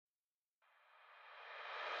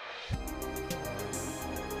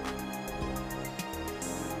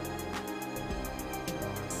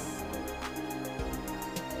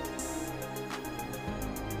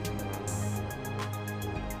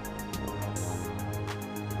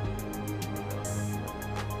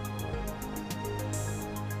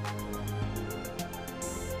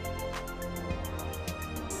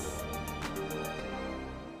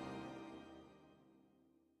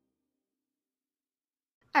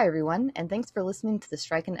Hi, everyone, and thanks for listening to the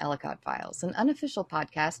Strike and Ellicott Files, an unofficial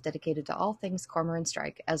podcast dedicated to all things Cormoran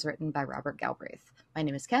Strike, as written by Robert Galbraith. My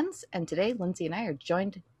name is Kens, and today Lindsay and I are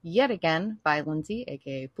joined yet again by Lindsay,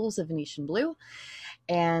 aka Pools of Venetian Blue.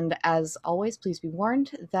 And as always, please be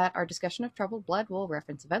warned that our discussion of Troubled Blood will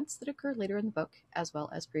reference events that occur later in the book, as well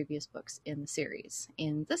as previous books in the series.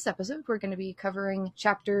 In this episode, we're going to be covering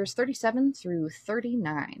chapters 37 through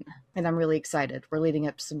 39, and I'm really excited. We're leading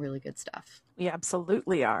up to some really good stuff. We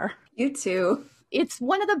absolutely are. You too. It's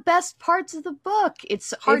one of the best parts of the book.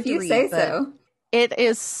 It's hard to read. If you say so. It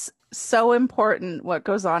is so important what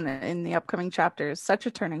goes on in the upcoming chapters. Such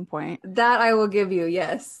a turning point. That I will give you,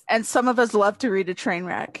 yes. And some of us love to read a train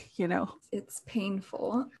wreck, you know. It's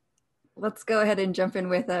painful. Let's go ahead and jump in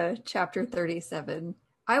with chapter 37.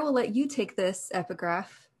 I will let you take this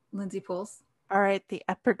epigraph, Lindsay Pools. All right, the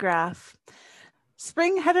epigraph.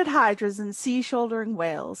 Spring-headed hydras and sea-shouldering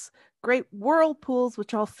whales, great whirlpools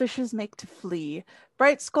which all fishes make to flee,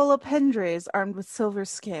 bright scolopendres armed with silver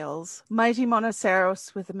scales, mighty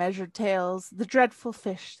monoceros with measured tails, the dreadful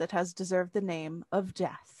fish that has deserved the name of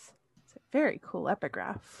death. It's a very cool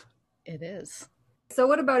epigraph. It is. So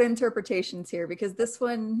what about interpretations here? Because this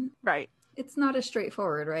one, right, it's not as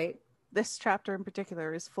straightforward, right? This chapter in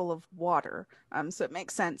particular is full of water, so it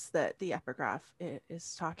makes sense that the epigraph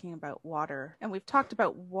is talking about water. And we've talked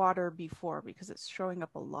about water before because it's showing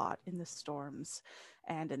up a lot in the storms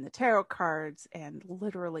and in the tarot cards and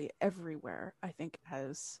literally everywhere, I think,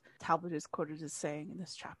 as Talbot is quoted as saying in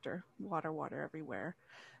this chapter, water, water everywhere.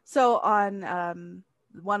 So on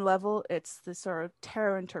one level, it's the sort of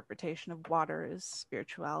tarot interpretation of water as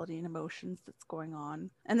spirituality and emotions that's going on.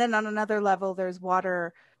 And then on another level, there's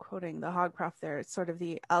water, quoting the Hogprof there, it's sort of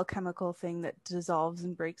the alchemical thing that dissolves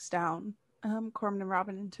and breaks down Corman and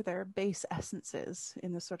Robin into their base essences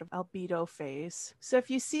in the sort of albedo phase. So if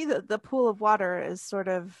you see the pool of water as sort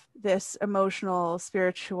of this emotional,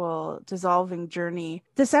 spiritual, dissolving journey,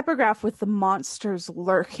 this epigraph with the monsters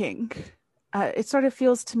lurking, it sort of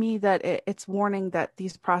feels to me that it's warning that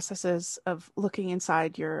these processes of looking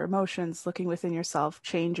inside your emotions, looking within yourself,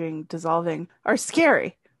 changing, dissolving, are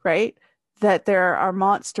scary, right? That there are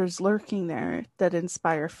monsters lurking there that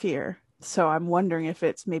inspire fear. So I'm wondering if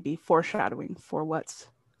it's maybe foreshadowing for what's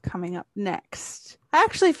coming up next. I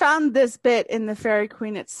actually found this bit in the Fairy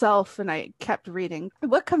Queen itself, and I kept reading.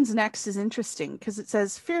 What comes next is interesting, because it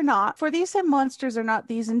says, "Fear not, for these same monsters are not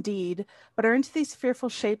these indeed, but are into these fearful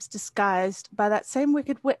shapes disguised by that same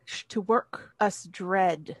wicked witch to work us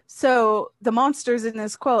dread." So the monsters in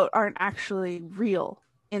this quote aren't actually real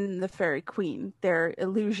in the Fairy Queen. They're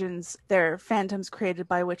illusions, they're phantoms created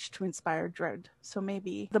by which to inspire dread. So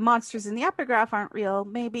maybe the monsters in the epigraph aren't real.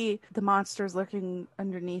 Maybe the monsters lurking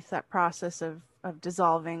underneath that process of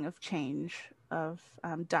dissolving, of change, of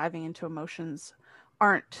diving into emotions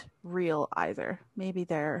aren't real either. Maybe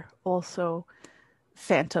they're also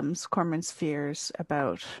phantoms, Corman's fears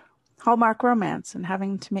about Hallmark romance and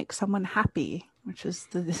having to make someone happy, which is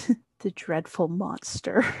the dreadful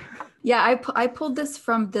monster. Yeah, I pulled this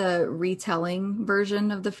from the retelling version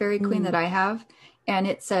of the Fairy Queen that I have, and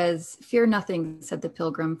it says, "Fear nothing," said the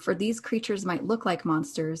pilgrim, "for these creatures might look like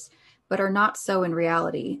monsters, but are not so in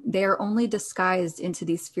reality. They are only disguised into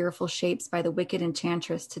these fearful shapes by the wicked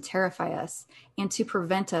enchantress to terrify us and to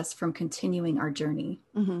prevent us from continuing our journey."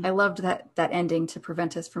 I loved that ending, to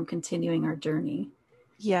prevent us from continuing our journey.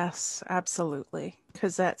 Yes, absolutely.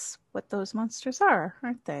 Because that's what those monsters are,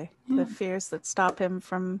 aren't they? The fears that stop him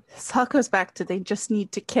from... This all goes back to they just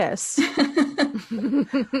need to kiss.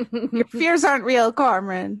 Your fears aren't real,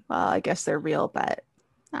 Cormoran. Well, I guess they're real, but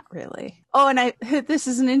not really. Oh, and this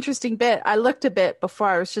is an interesting bit. I looked a bit before.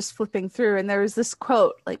 I was just flipping through, and there was this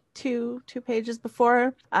quote, like two pages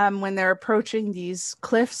before, when they're approaching these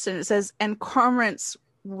cliffs, and it says, "And cormorants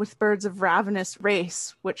with birds of ravenous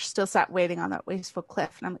race, which still sat waiting on that wasteful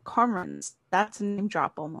cliff." And I'm like, cormorants, that's a name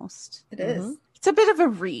drop almost. It is. It's a bit of a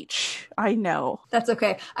reach, I know. That's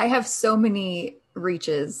okay. I have so many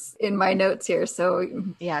reaches in my notes here, so...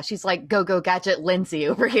 Yeah, she's like go gadget Lindsay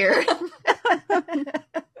over here.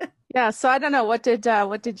 Yeah, so I don't know. What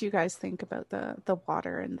did you guys think about the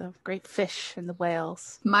water and the great fish and the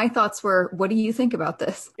whales? My thoughts were, what do you think about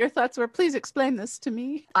this? Your thoughts were, please explain this to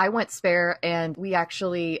me. I went spare, and we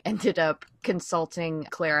actually ended up consulting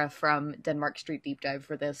Clara from Denmark Street Deep Dive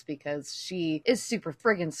for this because she is super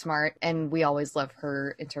friggin' smart and we always love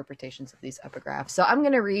her interpretations of these epigraphs. So I'm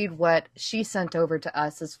going to read what she sent over to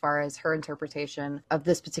us as far as her interpretation of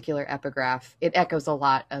this particular epigraph. It echoes a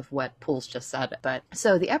lot of what Pools just said. But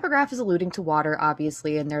so the epigraph is alluding to water,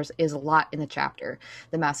 obviously, and there is a lot in the chapter.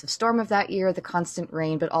 The massive storm of that year, the constant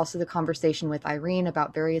rain, but also the conversation with Irene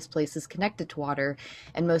about various places connected to water,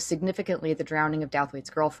 and most significantly, the drowning of Douthwaite's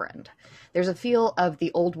girlfriend. There's a feel of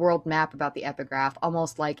the old world map about the epigraph,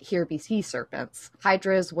 almost like here be sea serpents.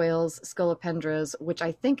 Hydras, whales, scolopendras, which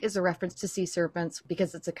I think is a reference to sea serpents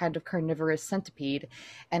because it's a kind of carnivorous centipede,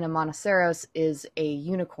 and a monoceros is a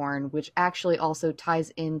unicorn, which actually also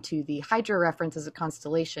ties into the Hydra reference as a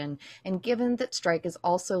constellation, and given that Strike is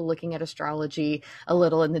also looking at astrology a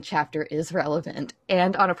little in the chapter is relevant.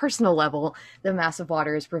 And on a personal level, the massive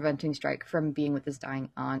water is preventing Strike from being with his dying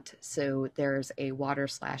aunt, so there's a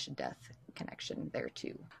water/death connection there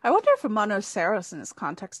too. I wonder if a monoceros in this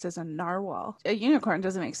context is a narwhal. A unicorn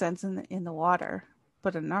doesn't make sense in the water,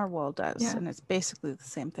 but a narwhal does, and it's basically the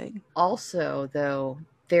same thing. Also, though,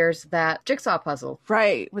 there's that jigsaw puzzle.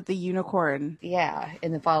 Right, with the unicorn. Yeah,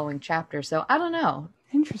 in the following chapter, so I don't know.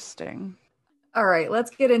 Interesting. All right,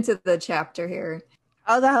 let's get into the chapter here.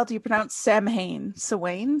 How the hell do you pronounce Samhain?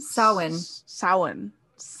 Samhain? Samhain.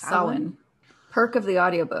 Perk of the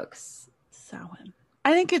audiobooks. Samhain.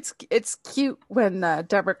 I think it's cute when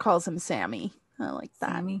Deborah calls him Sammy. I like that.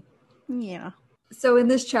 Sammy. Yeah. So in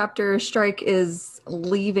this chapter, Strike is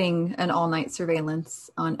leaving an all-night surveillance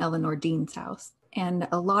on Eleanor Dean's house. And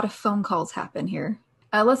a lot of phone calls happen here.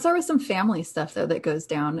 Let's start with some family stuff, though, that goes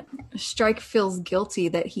down. Strike feels guilty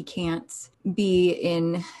that he can't be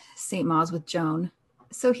in St. Mawes with Joan.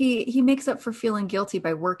 So he makes up for feeling guilty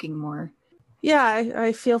by working more. Yeah,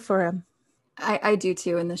 I feel for him. I do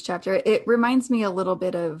too in this chapter. It reminds me a little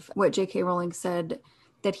bit of what J.K. Rowling said,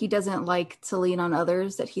 that he doesn't like to lean on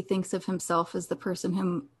others, that he thinks of himself as the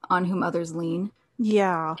person on whom others lean.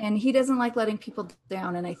 Yeah. And he doesn't like letting people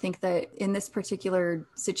down. And I think that in this particular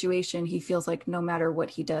situation, he feels like no matter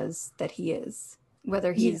what he does, that he is.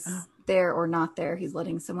 Whether he's there or not there, he's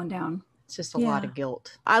letting someone down. It's just a lot of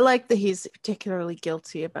guilt. I like that he's particularly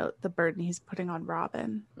guilty about the burden he's putting on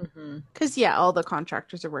Robin. Because, all the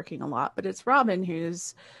contractors are working a lot, but it's Robin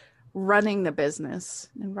who's running the business,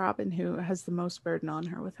 and Robin who has the most burden on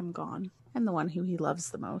her with him gone, and the one who he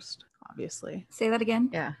loves the most, obviously. Say that again?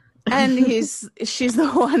 Yeah. And she's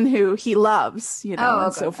the one who he loves,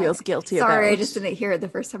 and so feels guilty about. Sorry, I just didn't hear it the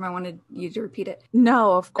first time. I wanted you to repeat it.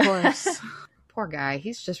 No, of course. Poor guy.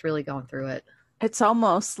 He's just really going through it. It's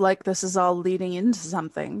almost like this is all leading into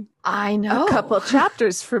something. I know. A couple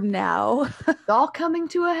chapters from now. It's all coming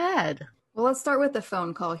to a head. Well, let's start with the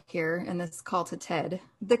phone call here and this call to Ted.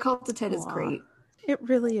 The call to Ted is great. It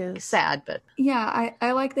really is. Sad, but... Yeah,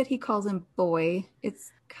 I like that he calls him boy.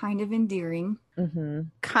 It's kind of endearing.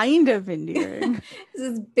 Kind of endearing. This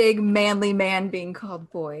is big, manly man being called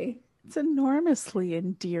boy. It's enormously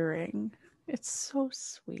endearing. It's so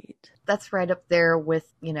sweet. That's right up there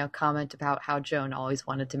with, comment about how Joan always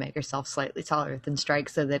wanted to make herself slightly taller than Strike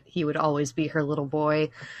so that he would always be her little boy.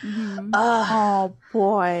 Oh,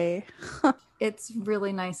 boy. It's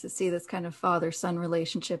really nice to see this kind of father-son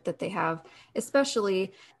relationship that they have,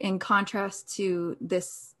 especially in contrast to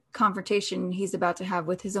this confrontation he's about to have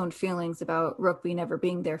with his own feelings about Rokeby never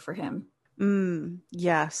being there for him.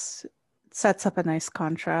 Yes. It sets up a nice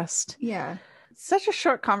contrast. Yeah. Such a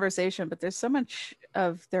short conversation, but there's so much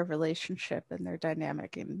of their relationship and their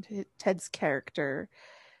dynamic and Ted's character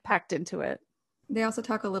packed into it. They also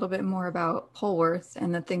talk a little bit more about Polwarth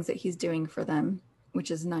and the things that he's doing for them, which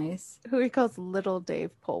is nice. Who he calls Little Dave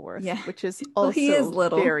Polwarth, which is also he is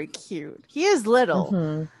little. Very cute. He is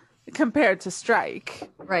little compared to Strike.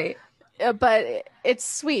 Right. But it's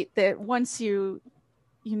sweet that once you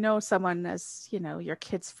know someone as, your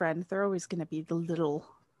kid's friend, they're always going to be the little.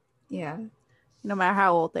 Yeah. No matter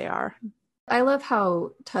how old they are. I love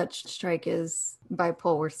how touched Strike is by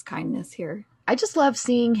Polwarth's kindness here. I just love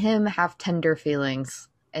seeing him have tender feelings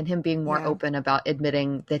and him being more open about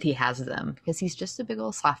admitting that he has them, because he's just a big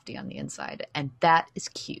old softy on the inside, and that is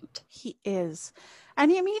cute. He is. And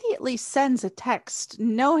he immediately sends a text,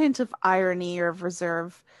 no hint of irony or of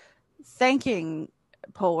reserve, thanking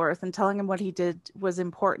Polwarth and telling him what he did was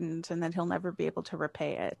important and that he'll never be able to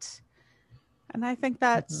repay it. And I think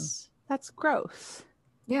that's growth.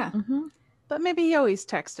 Yeah. But maybe he always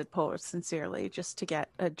texted Polwarth sincerely just to get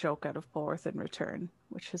a joke out of Polwarth in return,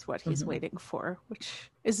 which is what he's waiting for,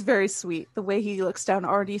 which is very sweet. The way he looks down,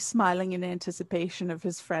 already smiling in anticipation of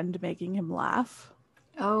his friend making him laugh.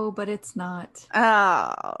 Oh, but it's not.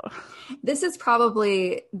 Oh, This is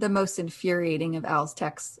probably the most infuriating of Al's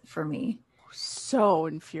texts for me. so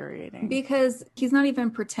infuriating. Because he's not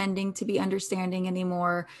even pretending to be understanding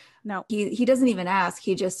anymore. No. He doesn't even ask.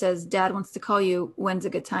 He just says, Dad wants to call you. When's a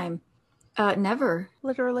good time? Never.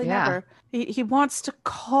 Literally Yeah. never. He wants to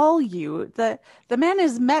call you. The man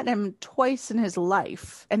has met him twice in his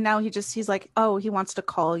life, and now he's like, oh, he wants to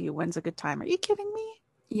call you. When's a good time? Are you kidding me?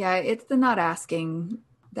 Yeah, it's the not asking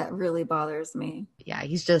that really bothers me. Yeah,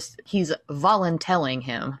 he's voluntelling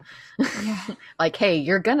him. Yeah. Like, hey,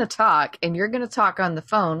 you're gonna talk and you're gonna talk on the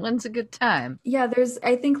phone. When's a good time? Yeah,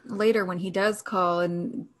 I think later when he does call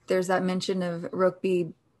and there's that mention of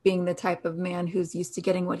Rokeby being the type of man who's used to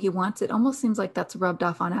getting what he wants, it almost seems like that's rubbed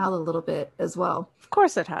off on Al a little bit as well. Of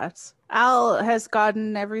course it has. Al has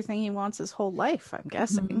gotten everything he wants his whole life, I'm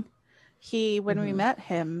guessing. When we met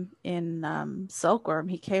him in Silkworm,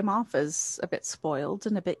 he came off as a bit spoiled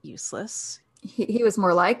and a bit useless. He was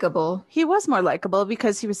more likable. He was more likable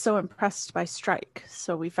because he was so impressed by Strike,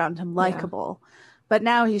 so we found him likable. But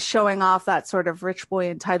now he's showing off that sort of rich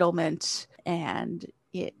boy entitlement, and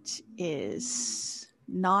it is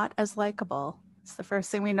not as likable. It's the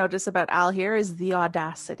first thing we notice about Al here is the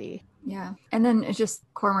audacity. Yeah. And then it's just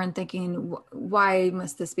Cormoran thinking, why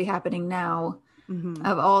must this be happening now?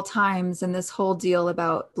 Of all times, and this whole deal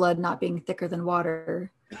about blood not being thicker than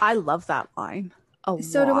water. I love that line a lot.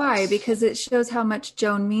 So do I, because it shows how much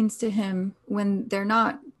Joan means to him when they're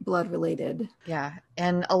not blood related. Yeah.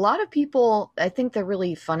 And a lot of people, I think the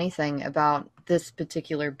really funny thing about this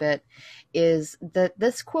particular bit is that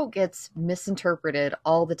this quote gets misinterpreted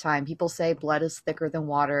all the time. People say blood is thicker than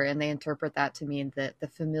water, and they interpret that to mean that the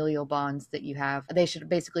familial bonds that you have, they should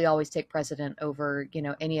basically always take precedent over,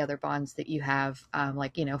 any other bonds that you have,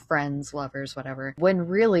 like, friends, lovers, whatever. When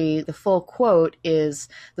really the full quote is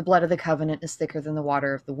the blood of the covenant is thicker than the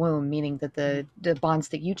water of the womb, meaning that the bonds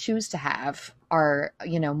that you choose to have are,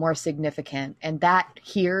 more significant. And that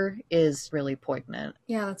here is really poignant.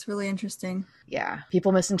 Yeah, that's really interesting. Yeah,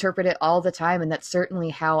 people misinterpret it all the time, and that's certainly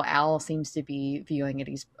how Al seems to be viewing it.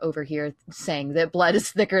 He's over here saying that blood is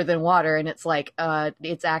thicker than water, and it's like,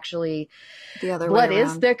 it's actually the other blood way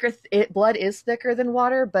is around. thicker. Blood is thicker than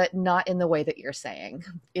water, but not in the way that you're saying.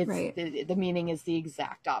 It's Right. The meaning is the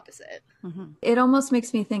exact opposite. It almost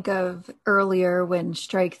makes me think of earlier when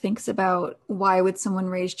Strike thinks about why would someone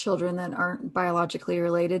raise children that aren't biologically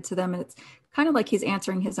related to them, and it's kind of like he's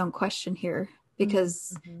answering his own question here.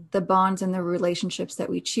 Because the bonds and the relationships that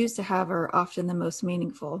we choose to have are often the most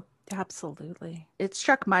meaningful. Absolutely. It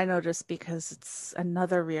struck my notice because it's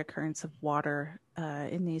another reoccurrence of water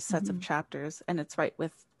in these sets of chapters. And it's right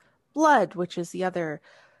with blood, which is the other,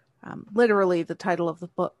 literally the title of the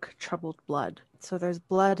book, Troubled Blood. So there's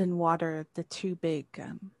blood and water, the two big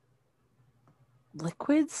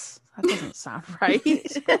liquids. That doesn't sound right.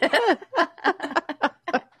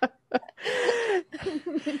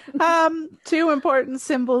 Two important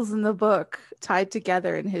symbols in the book tied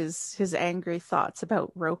together in his angry thoughts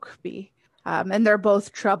about Rokeby. And they're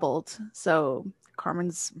both troubled. So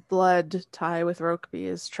Cormoran's blood tie with Rokeby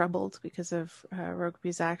is troubled because of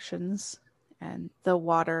Rokeby's actions. And the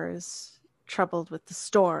water is troubled with the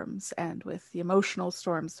storms and with the emotional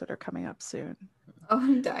storms that are coming up soon. Oh,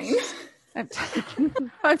 I'm dying.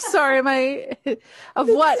 I'm sorry, of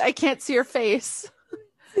what? I can't see your face.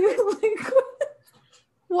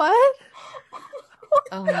 What?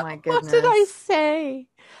 Oh my goodness. What did I say?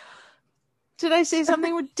 Did I say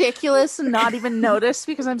something ridiculous and not even notice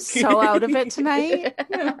because I'm so out of it tonight?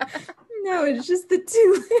 No, it's just the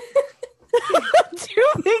two.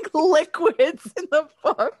 Two big liquids in the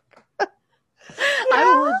book. I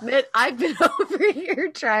will admit, I've been over here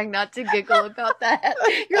trying not to giggle about that.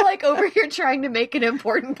 You're like over here trying to make an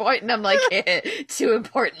important point, and I'm like, two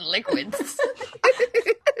important liquids.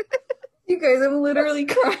 You guys, I'm literally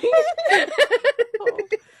crying.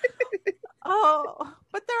 Oh,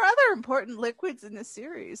 but there are other important liquids in this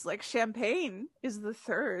series. Like champagne is the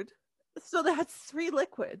third. So that's 3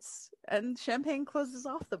 liquids. And champagne closes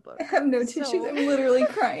off the book. I have no tissues. I'm literally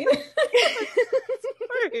crying.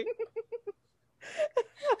 Sorry.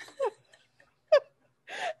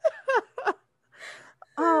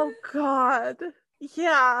 Oh, God.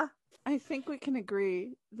 Yeah. I think we can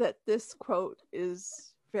agree that this quote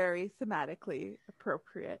is very thematically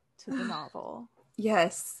appropriate to the novel.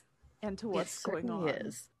 Yes. And to what's going on.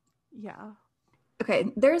 Is. Yeah.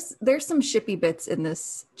 Okay, there's some shippy bits in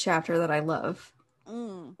this chapter that I love.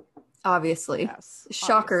 Obviously. Yes.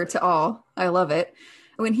 Shocker obviously. to all. I love it.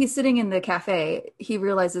 When he's sitting in the cafe, he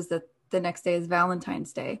realizes that the next day is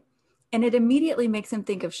Valentine's Day. And it immediately makes him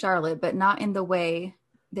think of Charlotte, but not in the way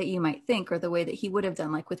that you might think, or the way that he would have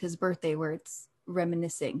done, like with his birthday, where it's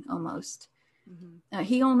reminiscing almost.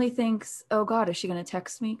 He only thinks, oh God, is she going to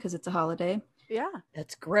text me because it's a holiday? Yeah.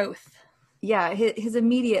 That's growth. Yeah, his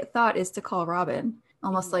immediate thought is to call Robin,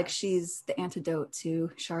 almost like Yes. she's the antidote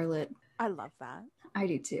to Charlotte. I love that. I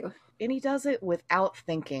do too. And he does it without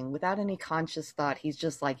thinking, without any conscious thought. He's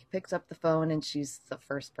just like, he picks up the phone and she's the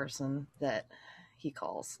first person that he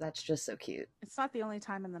calls. That's just so cute. It's not the only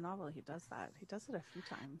time in the novel he does that. He does it a few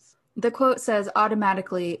times. The quote says,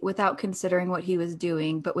 automatically, without considering what he was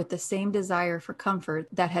doing, but with the same desire for comfort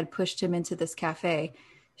that had pushed him into this cafe,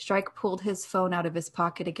 Strike pulled his phone out of his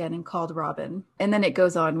pocket again and called Robin. And then it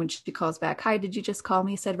goes on when she calls back. Hi, did you just call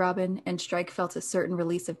me? Said Robin. And Strike felt a certain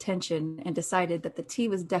release of tension and decided that the tea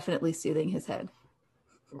was definitely soothing his head.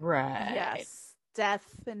 Right. Yes,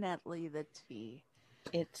 definitely the tea.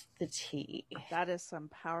 It's the tea. That is some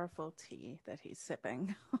powerful tea that he's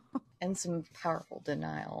sipping. And some powerful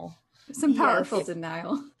denial. Some powerful Yes.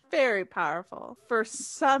 denial. Very powerful. For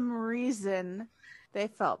some reason, they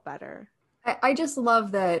felt better. I just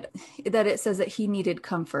love that it says that he needed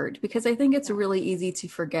comfort, because I think it's really easy to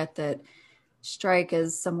forget that Strike,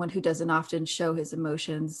 as someone who doesn't often show his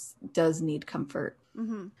emotions, does need comfort.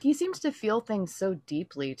 Mm-hmm. He seems to feel things so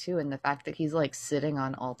deeply too, and the fact that he's like sitting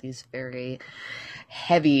on all these very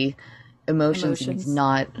heavy emotions.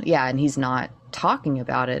 And he's not talking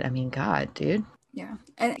about it. I mean, God, dude. Yeah.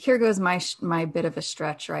 And here goes my bit of a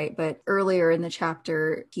stretch, right? But earlier in the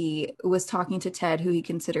chapter, he was talking to Ted, who he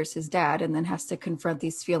considers his dad, and then has to confront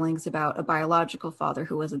these feelings about a biological father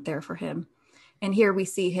who wasn't there for him. And here we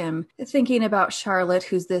see him thinking about Charlotte,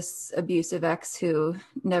 who's this abusive ex who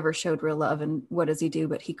never showed real love. And what does he do?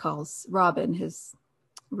 But he calls Robin his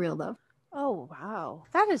real love. Oh, wow.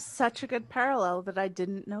 That is such a good parallel that I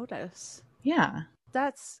didn't notice. Yeah.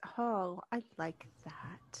 I like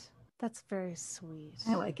that. That's very sweet.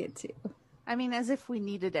 I like it too. I mean, as if we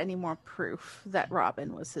needed any more proof that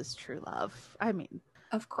Robin was his true love. I mean,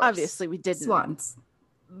 Of course. obviously we didn't. Swans.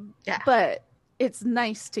 Yeah. But it's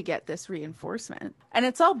nice to get this reinforcement. And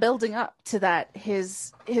it's all building up to that,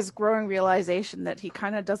 his growing realization that he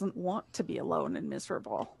kind of doesn't want to be alone and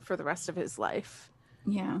miserable for the rest of his life.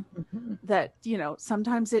 Yeah. Mm-hmm. That,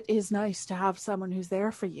 sometimes it is nice to have someone who's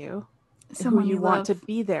there for you. Someone who you love. want to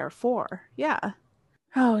be there for. Yeah.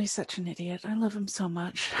 Oh, he's such an idiot. I love him so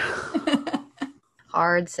much.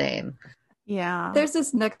 Hard same. Yeah. There's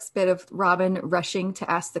this next bit of Robin rushing to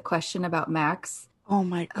ask the question about Max. Oh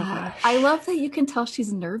my gosh. I love that you can tell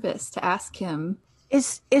she's nervous to ask him.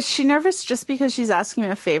 Is she nervous just because she's asking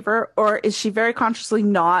him a favor, or is she very consciously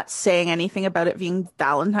not saying anything about it being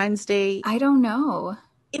Valentine's Day, I don't know.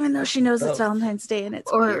 even though she knows Both. it's Valentine's Day and it's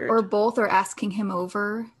weird? Or both are asking him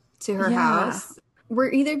over to her Yeah. house. Were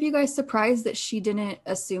either of you guys surprised that she didn't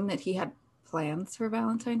assume that he had plans for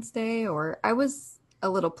Valentine's Day? Or I was a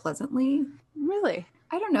little pleasantly. Really?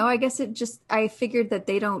 I don't know. I guess I figured that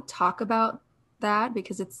they don't talk about that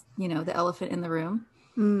because it's, the elephant in the room.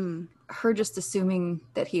 Hmm. Her just assuming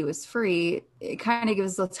that he was free, it kind of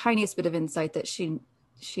gives the tiniest bit of insight that she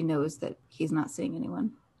knows that he's not seeing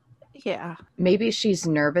anyone. Yeah, Maybe she's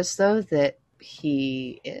nervous though that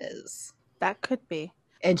he is. that could be.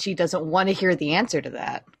 And she doesn't want to hear the answer to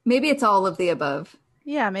that. Maybe it's all of the above.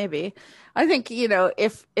 Yeah, maybe. I think,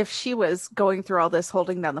 if she was going through all this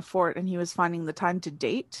holding down the fort and he was finding the time to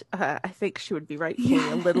date, I think she would be rightfully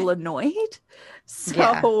a little annoyed.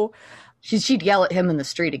 So, She'd yell at him in the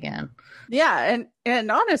street again. yeah,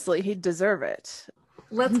 and honestly, he'd deserve it.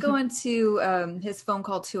 Let's go into his phone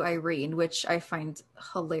call to Irene, which I find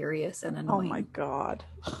hilarious and Oh annoying. my God.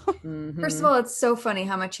 Mhm. First of all, it's so funny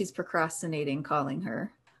how much he's procrastinating calling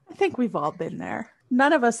her. I think we've all been there.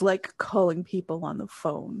 None of us like calling people on the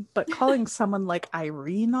phone, but calling someone like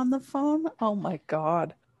Irene on the phone? Oh my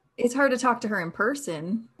God. It's hard to talk to her in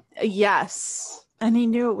person, Yes. And he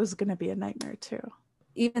knew it was going to be a nightmare too.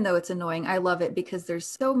 even though it's annoying. I love it because there's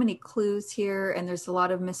so many clues here and there's a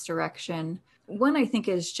lot of misdirection. One, I think,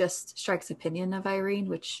 is just Strike's opinion of Irene,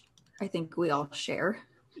 which I think we all share.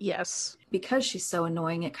 Yes. Because she's so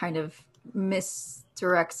annoying, it kind of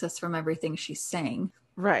misdirects us from everything she's saying.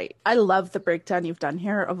 Right. I love the breakdown you've done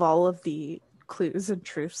here of all of the clues and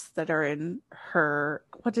truths that are in her.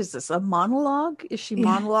 What is this? A monologue? Is she Yeah.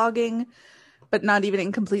 monologuing, but not even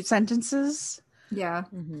in complete sentences? Yeah.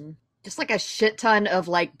 Mhm. Just like a shit ton of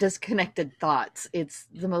like disconnected thoughts. It's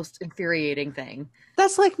the most infuriating thing.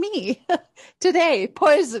 That's like me. Today,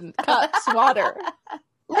 poison, cups, water,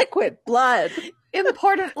 liquid, blood.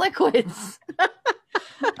 Important liquids.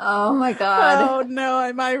 Oh my God. Oh no,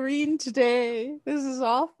 I'm Irene today. This is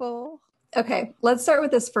awful. Okay, let's start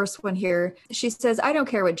with this first one here. She says, I don't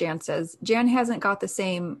care what Jan says. Jan hasn't got the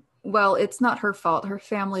same, well, it's not her fault. Her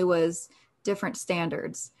family was different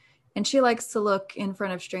standards. And she likes to look in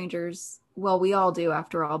front of strangers. Well, we all do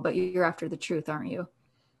after all, but you're after the truth, aren't you?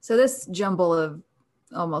 So this jumble of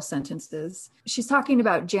almost sentences, she's talking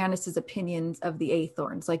about Janice's opinions of the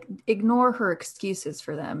Athorns. Like, ignore her excuses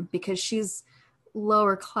for them because she's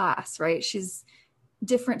lower class, right? She's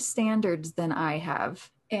different standards than I have,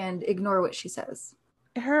 and ignore what she says.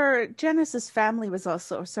 Her Janice's family was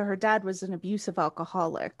also, so her dad was an abusive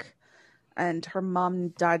alcoholic and her mom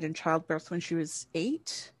died in childbirth when she was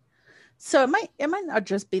 8. So it might not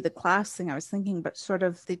just be the class thing I was thinking, but sort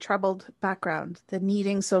of the troubled background, the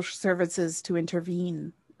needing social services to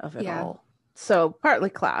intervene of it all. So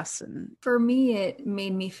partly class. And for me, it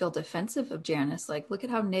made me feel defensive of Janice. Like, look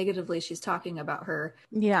at how negatively she's talking about her.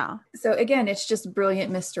 Yeah. So again, it's just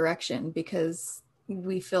brilliant misdirection because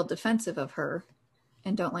we feel defensive of her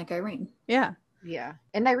and don't like Irene. Yeah. Yeah.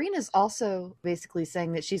 And Irene is also basically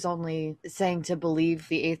saying that she's only saying to believe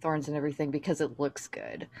the Athorns and everything because it looks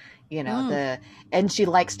good. You know, and she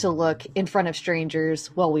likes to look in front of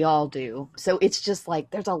strangers. Well, we all do. So it's just like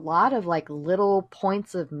there's a lot of like little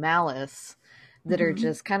points of malice that are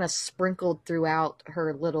just kind of sprinkled throughout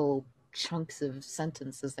her little chunks of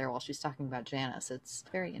sentences there while she's talking about Janice. It's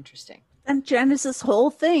very interesting. And Janice's whole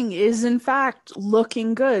thing is, in fact,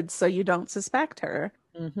 looking good so you don't suspect her.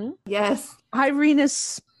 Mm-hmm. Yes. Irene is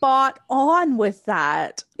spot on with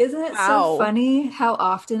that. Isn't it so funny how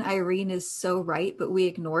often Irene is so right, but we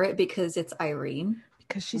ignore it because it's Irene?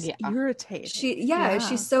 Because she's irritating.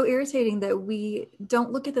 She's so irritating that we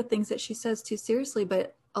don't look at the things that she says too seriously,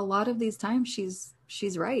 but a lot of these times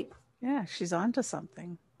she's right. Yeah, she's onto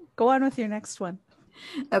something. Go on with your next one.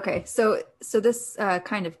 Okay, so this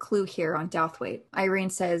kind of clue here on Douthwaite. Irene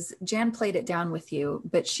says, Jan played it down with you,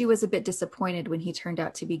 but she was a bit disappointed when he turned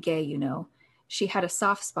out to be gay, you know. She had a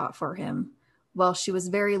soft spot for him. Well, she was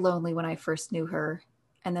very lonely when I first knew her.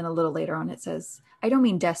 And then a little later on it says, I don't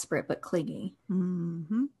mean desperate, but clingy.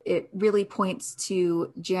 Mm-hmm. It really points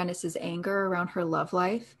to Janice's anger around her love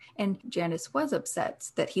life. And Janice was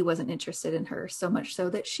upset that he wasn't interested in her, so much so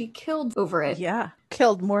that she killed over it. Yeah,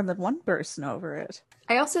 killed more than one person over it.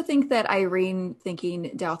 I also think that Irene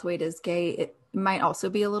thinking Douthwaite is gay, it might also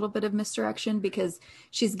be a little bit of misdirection because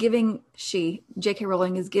J.K.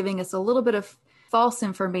 Rowling is giving us a little bit of false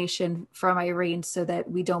information from Irene so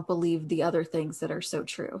that we don't believe the other things that are so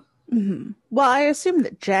true. Mm-hmm. Well, I assume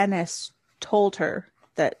that Janice told her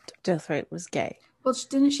that Douthwaite was gay. Well,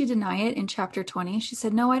 didn't she deny it in chapter 20? She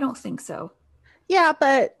said, no, I don't think so. Yeah,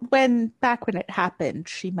 but back when it happened,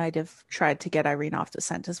 she might have tried to get Irene off the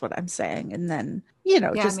scent is what I'm saying. And then,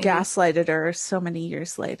 just maybe gaslighted her so many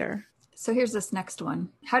years later. So here's this next one.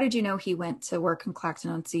 How did you know he went to work in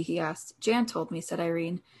Clacton-on-Sea, he asked. Jan told me, said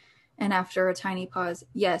Irene. And after a tiny pause,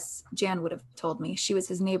 yes, Jan would have told me. She was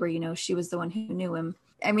his neighbor, she was the one who knew him.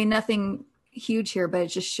 I mean, nothing huge here, but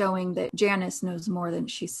it's just showing that Janice knows more than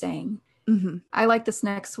she's saying. Mm-hmm. I like this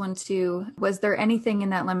next one too. Was there anything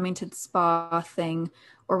in that Leamington Spa thing,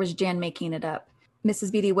 or was Jan making it up?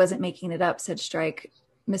 Mrs. Beatty wasn't making it up, said Strike.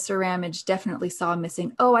 Mr. Ramage definitely saw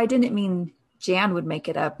missing. Oh, I didn't mean Jan would make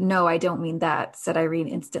it up. No, I don't mean that, said Irene,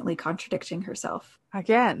 instantly contradicting herself.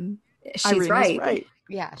 Again, she's Irene right. Is right.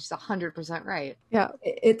 Yeah, she's 100% right. Yeah.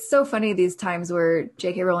 It's so funny these times where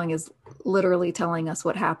J.K. Rowling is literally telling us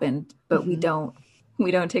what happened, but we don't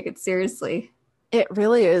take it seriously. It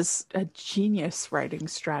really is a genius writing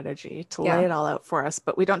strategy to lay it all out for us,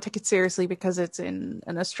 but we don't take it seriously because it's in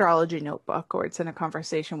an astrology notebook or it's in a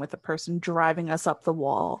conversation with a person driving us up the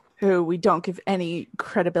wall who we don't give any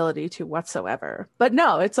credibility to whatsoever. But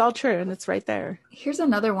no, it's all true and it's right there. Here's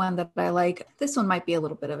another one that I like. This one might be a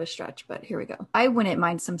little bit of a stretch, but here we go. I wouldn't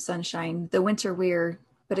mind some sunshine. The winter we're,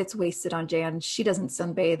 but it's wasted on Jan. She doesn't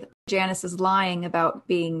sunbathe. Janice is lying about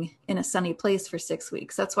being in a sunny place for 6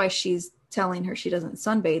 weeks. That's why she's telling her she doesn't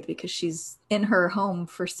sunbathe, because she's in her home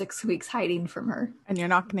for 6 weeks hiding from her. And you're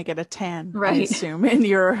not going to get a tan, right? I assume, in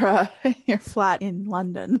your flat in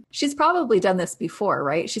London. She's probably done this before,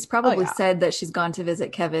 right? She's probably said that she's gone to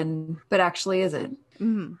visit Kevin, but actually isn't.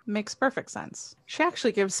 Makes perfect sense. She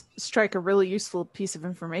actually gives Strike a really useful piece of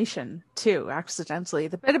information, too, accidentally.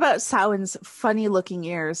 The bit about Samhain's funny-looking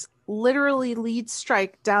ears literally leads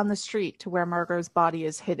Strike down the street to where Margot's body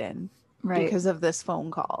is hidden. Right. Because of this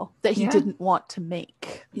phone call that he didn't want to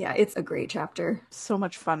make. Yeah, it's a great chapter. So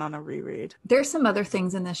much fun on a reread. There's some other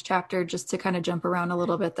things in this chapter, just to kind of jump around a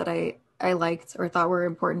little bit, that I I liked or thought were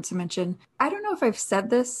important to mention. I don't know if I've said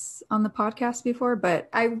this on the podcast before, but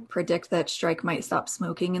I predict that Strike might stop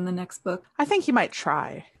smoking in the next book. I think he might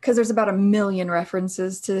try. Because there's about 1,000,000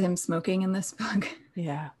 references to him smoking in this book.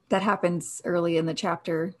 Yeah. That happens early in the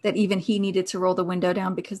chapter, that even he needed to roll the window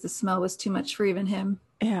down because the smell was too much for even him.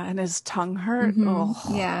 Yeah, and his tongue hurt. Mhm.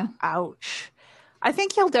 Oh, Yeah. Ouch. I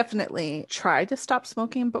think he'll definitely try to stop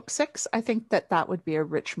smoking in book 6. I think that would be a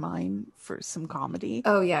rich mine for some comedy.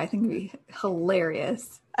 Oh, yeah, I think it'd be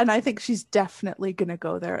hilarious. And I think she's definitely going to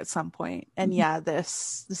go there at some point. And yeah, the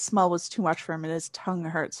smell was too much for him and his tongue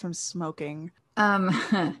hurts from smoking.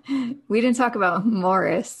 We didn't talk about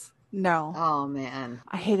Morris. No. Oh, man.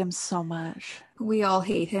 I hate him so much. We all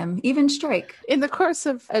hate him, even Strike. In the course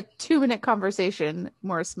of a 2-minute conversation,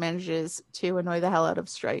 Morris manages to annoy the hell out of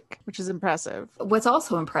Strike, which is impressive. What's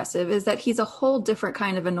also impressive is that he's a whole different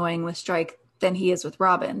kind of annoying with Strike than he is with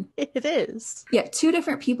Robin. It is. Yeah, 2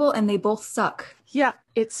 different people and they both suck. Yeah,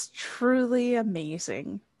 it's truly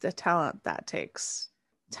amazing the talent that takes.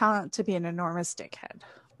 Talent to be an enormous dickhead.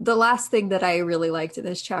 The last thing that I really liked in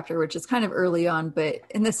this chapter, which is kind of early on,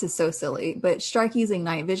 and this is so silly, but Strike using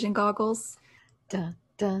night vision goggles. Dun,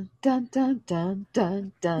 dun, dun, dun, dun,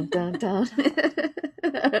 dun, dun, dun, dun.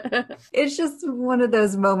 It's just one of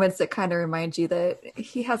those moments that kind of reminds you that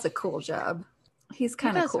he has a cool job. He's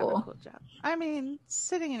kind of He does have a cool. cool job. I mean,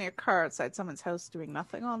 sitting in your car outside someone's house doing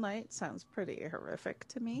nothing all night sounds pretty horrific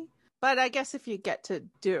to me. But I guess if you get to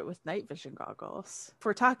do it with night vision goggles. If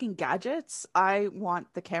we're talking gadgets, I want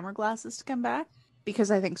the camera glasses to come back because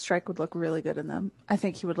I think Strike would look really good in them. I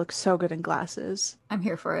think he would look so good in glasses. I'm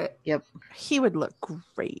here for it. Yep. He would look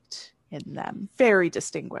great in them. Very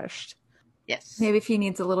distinguished. Yes. Maybe if he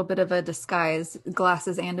needs a little bit of a disguise,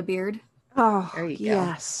 glasses and a beard. Oh, There you go.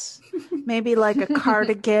 yes. Maybe like a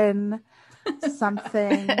cardigan,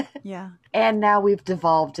 something. Yeah. And now we've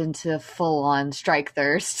devolved into full-on Strike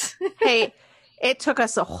thirst. Hey, it took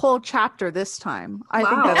us a whole chapter this time. I Wow.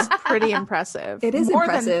 think that's pretty impressive. It is More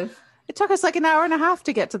than- impressive. it took us like an hour and a half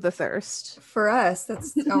to get to the thirst. For us,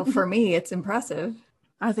 for me, it's impressive.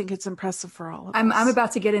 I think it's impressive for all of I'm us.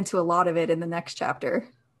 about to get into a lot of it in the next chapter.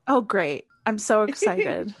 Oh, great. I'm so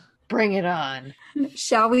excited. Bring it on.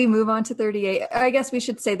 Shall we move on to 38? I guess we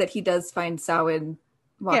should say that he does find Samhain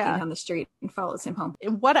walking Yeah. down the street and follows him home.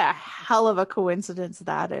 What a hell of a coincidence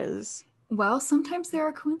that is. Well, sometimes there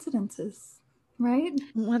are coincidences, right?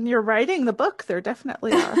 When you're writing the book, there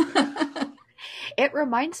definitely are. It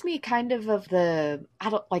reminds me kind of the, I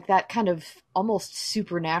don't like that kind of almost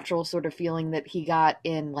supernatural sort of feeling that he got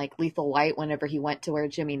in like Lethal Light whenever he went to where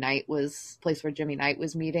Jimmy Knight was, place where Jimmy Knight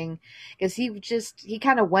was meeting. Because he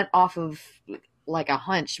kind of went off of like a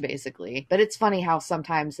hunch basically. But it's funny how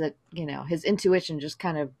sometimes that, you know, his intuition just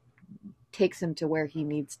kind of takes him to where he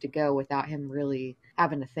needs to go without him really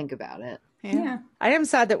having to think about it. Yeah. I am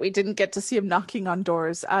sad that we didn't get to see him knocking on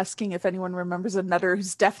doors, asking if anyone remembers a nutter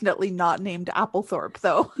who's definitely not named Applethorpe,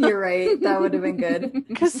 though. You're right. That would have been good.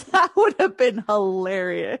 Because that would have been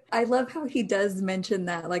hilarious. I love how he does mention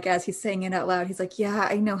that, like as he's saying it out loud, he's like, "Yeah,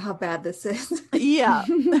 I know how bad this is." Yeah.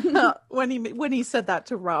 when he said that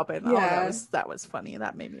to Robin, Yeah. that was funny.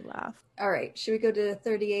 That made me laugh. All right, should we go to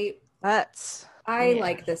 38? I Yeah.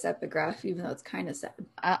 like this epigraph, even though it's kind of sad.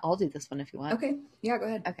 I'll do this one if you want. Okay, yeah, go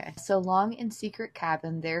ahead. Okay. So long in secret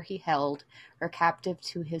cabin there he held her captive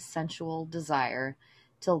to his sensual desire,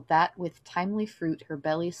 till that with timely fruit her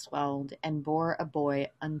belly swelled, and bore a boy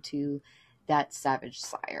unto that savage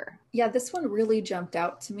sire. Yeah, this one really jumped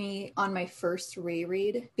out to me on my first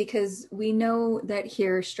reread because we know that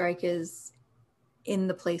here Strike is in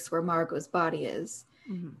the place where Margot's body is.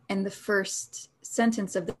 Mhm. And the first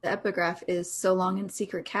sentence of the epigraph is, "So long in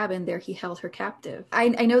secret cabin, there he held her captive." I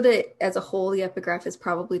know that as a whole, the epigraph is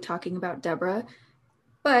probably talking about Deborah,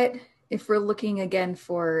 but if we're looking again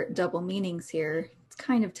for double meanings here, it's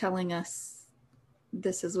kind of telling us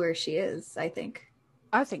this is where she is, I think.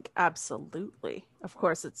 I think absolutely. Of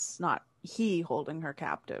course, it's not he holding her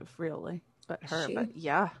captive, really, but her. She? But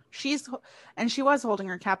yeah, she was holding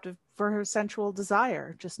her captive for her sensual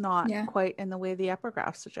desire, just not Yeah. quite in the way the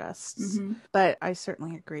epigraph suggests. Mhm. But I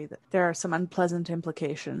certainly agree that there are some unpleasant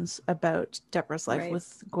implications about Deborah's life Right.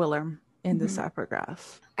 with Gwilym in this Mhm.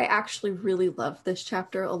 epigraph. I actually really love this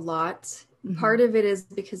chapter a lot. Mhm. Part of it is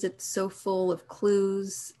because it's so full of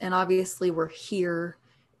clues, and obviously we're here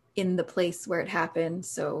in the place where it happened,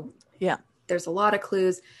 so Yeah. there's a lot of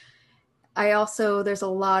clues. There's a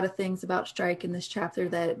lot of things about Strike in this chapter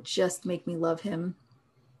that just make me love him.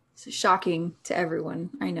 It's shocking to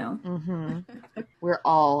everyone, I know. Mm-hmm. We're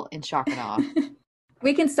all in shock and awe.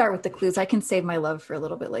 We can start with the clues. I can save my love for a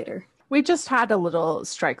little bit later. We just had a little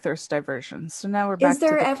strike thirst diversion, so now we're back Is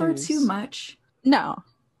there to the ever clues. too much? No.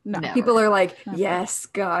 Never. People are like, Never. yes,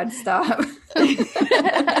 God, stop.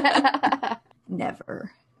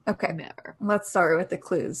 Never. Okay, Never. let's start with the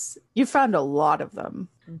clues. You found a lot of them.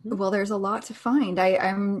 Mhm. Well, there's a lot to find.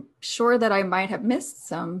 I'm sure that I might have missed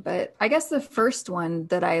some, but I guess the first one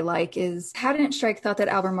that I like is, hadn't Strike thought that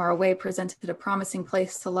Albemarle Way presented a promising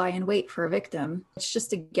place to lie in wait for a victim? It's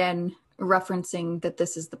just, again, referencing that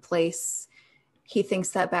this is the place. He thinks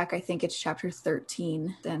that back, I think it's chapter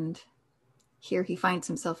 13, and here he finds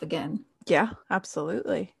himself again. Yeah,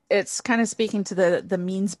 absolutely. It's kind of speaking to the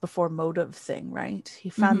means before motive thing, right? He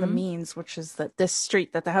found the means, which is that this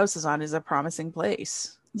street that the house is on is a promising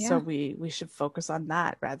place. Yeah. So we should focus on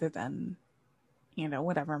that rather than,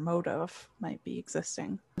 whatever motive might be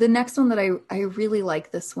existing. The next one that I really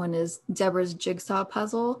like, this one, is Deborah's jigsaw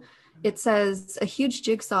puzzle. It says, a huge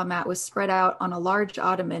jigsaw mat was spread out on a large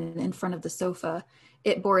ottoman in front of the sofa.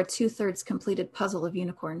 It bore a 2/3 completed puzzle of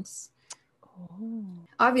unicorns. Oh.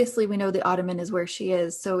 Obviously, we know the ottoman is where she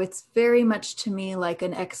is, so it's very much to me like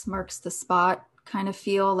an X marks the spot kind of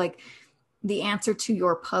feel, like the answer to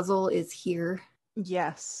your puzzle is here.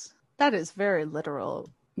 Yes, that is very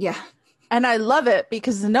literal. Yeah. And I love it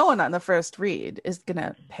because no one on the first read is going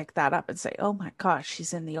to pick that up and say, oh my gosh,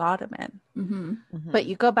 she's in the ottoman. Mm-hmm. Mhm. But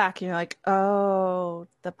you go back and you're like, oh,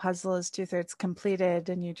 the puzzle is 2/3 completed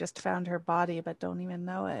and you just found her body but don't even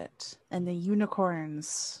know it. And the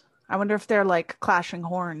unicorns, I wonder if they're like clashing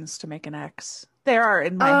horns to make an X. They are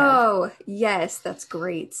in my head. Oh, yes, that's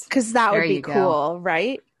great. Because that There would be you go. cool,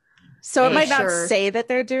 right? So it Yeah, might not sure. say that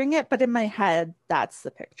they're doing it, but in my head, that's the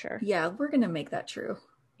picture. Yeah, we're going to make that true.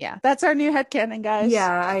 Yeah, that's our new headcanon, guys. Yeah,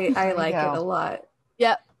 I There you like it go. a lot.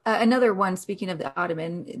 Yep. Another one, speaking of the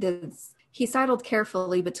ottoman, he sidled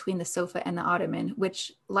carefully between the sofa and the ottoman,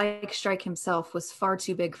 which, like Strike himself, was far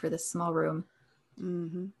too big for this small room.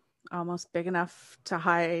 Mm-hmm. Almost big enough to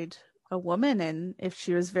hide a woman in if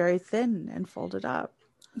she was very thin and folded up.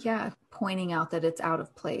 Yeah, pointing out that it's out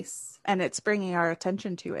of place. And it's bringing our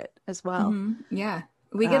attention to it as well. Mhm. Yeah,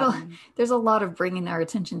 we get there's a lot of bringing our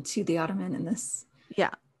attention to the ottoman in this.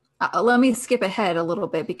 Yeah. Let me skip ahead a little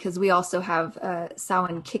bit because we also have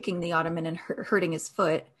Samhain kicking the ottoman and hurting his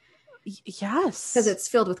foot Yes. because it's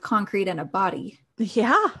filled with concrete and a body.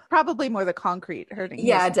 Yeah. Probably more the concrete hurting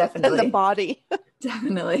Yeah, his- definitely. than the body.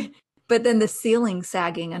 Definitely. But then the ceiling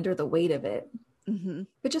sagging under the weight of it. Mm-hmm.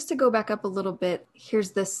 But just to go back up a little bit,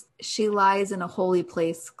 here's this "she lies in a holy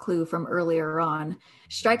place" clue from earlier on.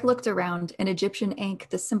 Strike looked around. An Egyptian ink,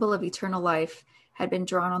 the symbol of eternal life, had been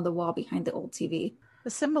drawn on the wall behind the old TV. The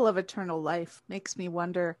symbol of eternal life makes me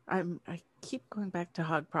wonder. I keep going back to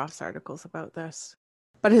Hogproff's articles about this.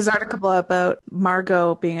 But his article about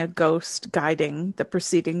Margot being a ghost guiding the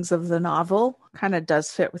proceedings of the novel kind of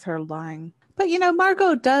does fit with her lying. But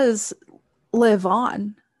Margot does live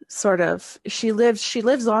on, sort of. She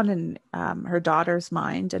lives on in her daughter's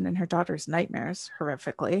mind and in her daughter's nightmares,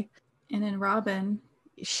 horrifically. And in Robin.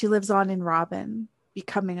 She lives on in Robin,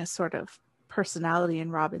 becoming a sort of personality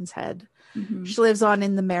in Robin's head. Mhm. She lives on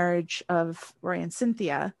in the marriage of Roy and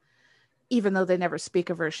Cynthia. Even though they never speak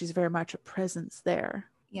of her, she's very much a presence there.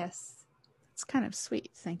 Yes. It's kind of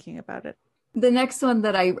sweet thinking about it. The next one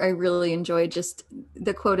that I really enjoyed, just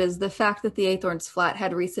the quote is, "The fact that the Aythorns flat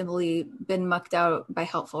had recently been mucked out by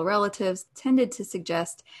helpful relatives tended to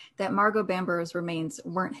suggest that Margot Bamborough's remains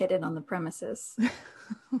weren't hidden on the premises."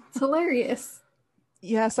 It's hilarious.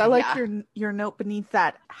 Yes, I like Yeah. your note beneath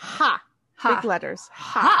that. Ha! Ha. Big letters.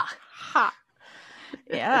 Ha! Ha!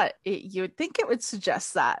 Yeah, you would think it would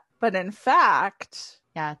suggest that. But in fact...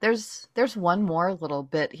 Yeah, there's one more little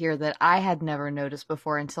bit here that I had never noticed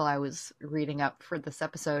before until I was reading up for this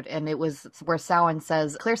episode, and it was where Samhain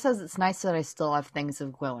says, Claire says it's nice that I still have things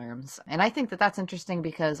of Gwillerm's. And I think that that's interesting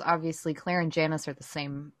because obviously Claire and Janice are the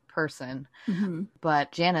same person, Mhm.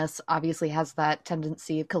 but Janice obviously has that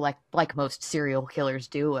tendency of collect, like most serial killers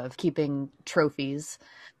do, of keeping trophies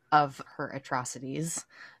of her atrocities.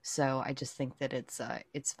 So I just think that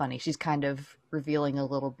it's funny. She's kind of revealing a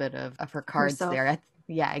little bit of her cards Herself. there.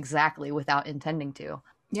 Yeah, exactly, without intending to.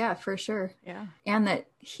 Yeah, for sure. Yeah. And that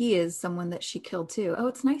he is someone that she killed too. Oh,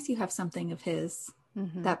 it's nice you have something of his.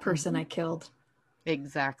 Mhm. That person I killed.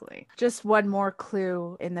 Exactly. Just one more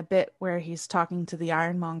clue in the bit where he's talking to the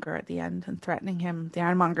ironmonger at the end and threatening him. The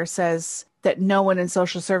ironmonger says that no one in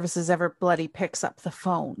social services ever bloody picks up the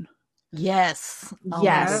phone. Yes. Oh,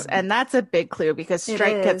 Yes, my and that's a big clue because It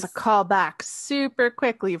Strike gets a is. call back super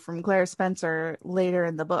quickly from Claire Spencer later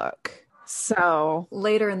in the book. So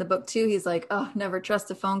Later in the book too, he's like, "Oh, never trust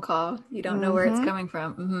a phone call. You don't know where it's coming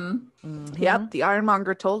from." Yep, the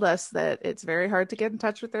Ironmonger told us that it's very hard to get in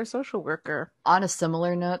touch with their social worker. On a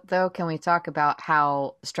similar note, though, can we talk about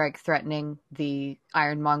how Strike threatening the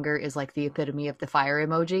Ironmonger is like the epitome of the fire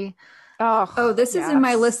emoji? Oh, this is in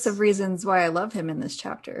my list of reasons why I love him in this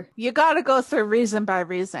chapter. You got to go through reason by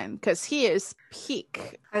reason because he is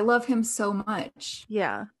peak. I love him so much.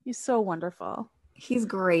 Yeah, he's so wonderful. He's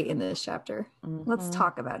great in this chapter. Let's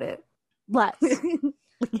talk about it. Let's.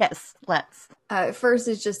 Yes, let's. First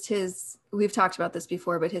is just we've talked about this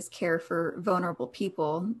before, but his care for vulnerable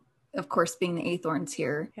people, of course, being the Aethorns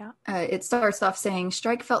here. Yeah. It starts off saying,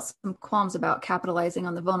 Strike felt some qualms about capitalizing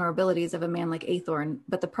on the vulnerabilities of a man like Aethorn,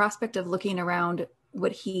 but the prospect of looking around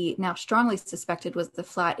what he now strongly suspected was the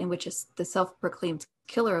flat in which the self-proclaimed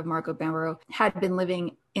killer of Margot Bamborough had been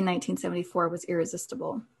living in 1974 was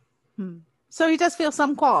irresistible. So he does feel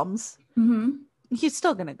some qualms. He's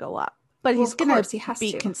still going to go up. But he's going to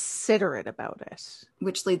be considerate about it.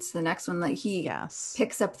 Which leads to the next one. Like he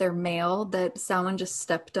picks up their mail that someone just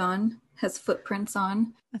stepped on, has footprints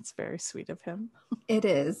on. That's very sweet of him. It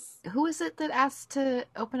is. Who is it that asked to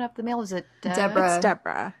open up the mail? Is it Deborah? It's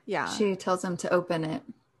Deborah, yeah. She tells him to open it.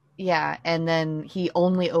 Yeah, and then he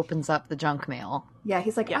only opens up the junk mail. Yeah,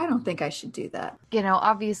 he's like, I don't think I should do that. You know,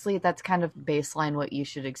 obviously that's kind of baseline what you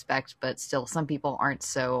should expect, but still some people aren't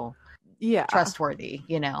so... trustworthy,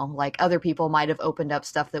 you know, like other people might have opened up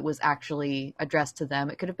stuff that was actually addressed to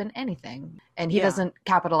them. It could have been anything. And he doesn't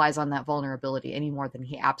capitalize on that vulnerability any more than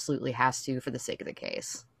he absolutely has to for the sake of the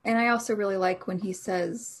case. And I also really like when he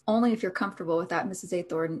says, only if you're comfortable with that, Mrs.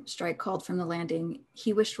 Aethorn, Strike called from the landing.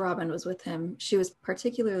 He wished Robin was with him. She was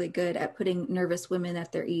particularly good at putting nervous women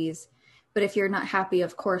at their ease. But if you're not happy,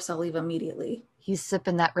 of course, I'll leave immediately. He's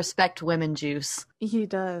sipping that respect women juice. He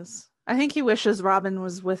does. I think he wishes Robin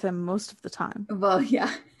was with him most of the time. Well,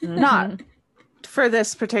 yeah. Not for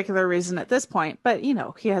this particular reason at this point, but, you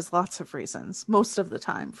know, he has lots of reasons most of the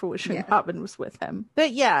time for wishing Robin was with him.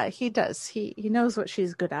 But yeah, he does. He knows what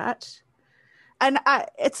she's good at. And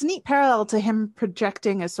it's a neat parallel to him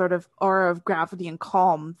projecting a sort of aura of gravity and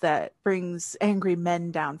calm that brings angry men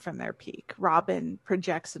down from their peak. Robin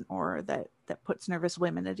projects an aura that puts nervous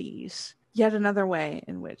women at ease. Yet another way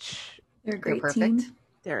in which they're a great team.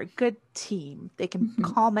 They're a good team. They can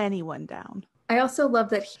calm anyone down. I also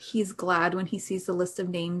love that he's glad when he sees the list of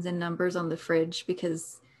names and numbers on the fridge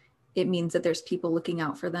because it means that there's people looking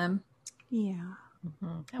out for them. Yeah.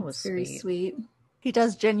 That was very sweet. He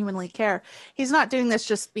does genuinely care. He's not doing this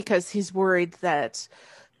just because he's worried that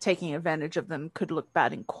taking advantage of them could look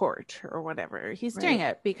bad in court or whatever. He's doing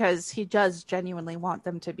it because he does genuinely want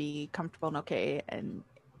them to be comfortable and okay, and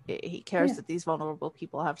he cares that these vulnerable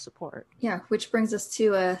people have support. Yeah, which brings us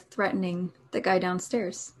to threatening the guy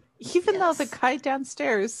downstairs. Even though the guy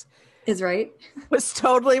downstairs is right, was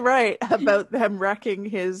totally right about them wrecking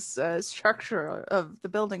his structure of the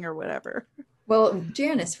building or whatever. Well,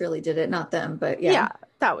 Janice really did it, not them, but yeah. Yeah,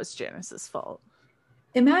 that was Janice's fault.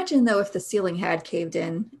 Imagine, though, if the ceiling had caved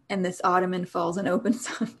in and this ottoman falls and opens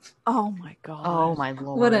up. Oh, my God. Oh, my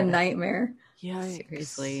Lord. What a nightmare. Yikes.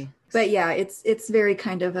 Seriously. But yeah, it's very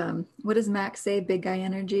kind of, what does Max say? Big guy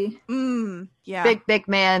energy? Yeah. Big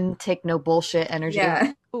man, take no bullshit energy.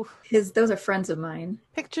 Yeah. Those are friends of mine.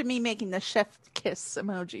 Picture me making the chef kiss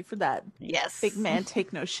emoji for that. Yes. Big man,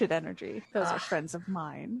 take no shit energy. Those are friends of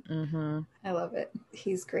mine. I love it.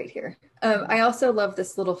 He's great here. I also love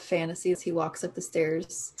this little fantasy as he walks up the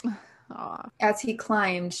stairs. As he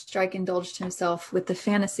climbed, Strike indulged himself with the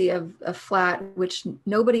fantasy of a flat which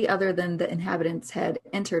nobody other than the inhabitants had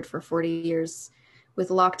entered for 40 years, with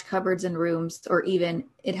locked cupboards and rooms, or even,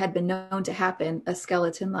 it had been known to happen, a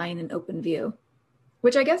skeleton lying in open view.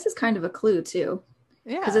 Which I guess is kind of a clue, too.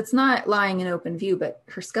 Yeah. Because it's not lying in open view, but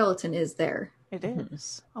her skeleton is there. It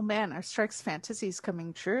is. Oh, man, are Strike's fantasies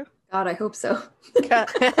coming true? God, I hope so. Yeah,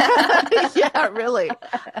 really.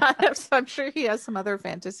 I'm sure he has some other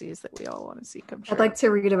fantasies that we all want to see come true. I'd like to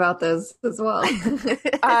read about those as well.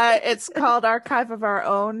 It's called Archive of Our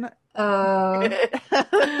Own. I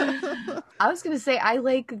was going to say, I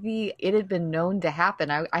like it had been known to happen.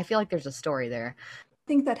 I feel like there's a story there. I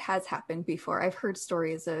think that has happened before. I've heard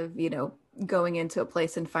stories of, going into a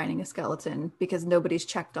place and finding a skeleton because nobody's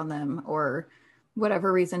checked on them or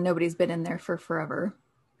whatever reason, nobody's been in there for forever.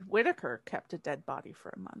 Whitaker kept a dead body for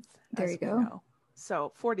a month. There you go. Know.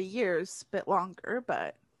 So 40 years, a bit longer,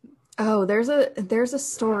 but... Oh, there's a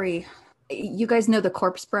story. You guys know The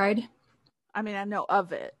Corpse Bride? I mean, I know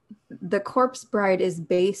of it. The Corpse Bride is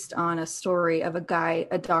based on a story of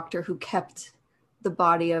a doctor who kept the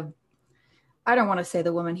body of, I don't want to say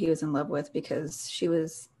the woman he was in love with because she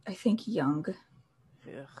was I think young.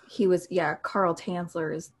 Ugh. He was, Carl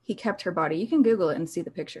Tanzler. He kept her body. You can Google it and see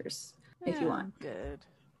the pictures if you want. Good.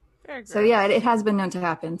 Very So yeah, it has been known to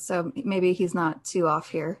happen. So maybe he's not too off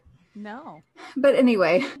here. No. But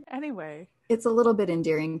anyway, It's a little bit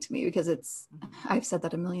endearing to me because I've said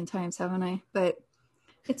that a million times, haven't I? But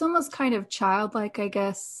it's almost kind of childlike, I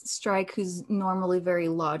guess. Strike, who's normally very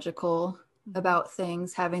logical about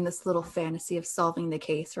things, having this little fantasy of solving the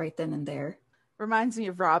case right then and there. Reminds me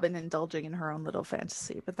of Robin indulging in her own little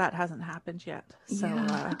fantasy, but that hasn't happened yet. So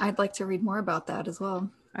I'd like to read more about that as well.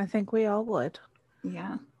 I think we all would.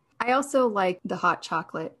 Yeah. I also like the hot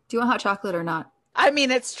chocolate. Do you want hot chocolate or not? I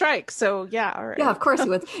mean, it's Strike, so yeah, all right. Yeah, of course you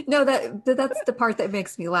would. No, that's the part that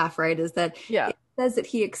makes me laugh, right? Is that it says that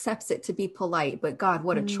he accepts it to be polite, but God,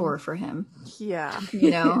 what a chore for him. Yeah.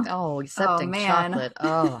 You know? Accepting chocolate.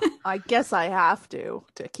 Oh. I guess I have to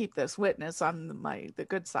keep this witness on the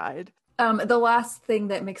good side. The last thing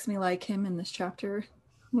that makes me like him in this chapter,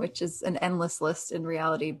 which is an endless list in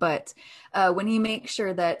reality, but when he makes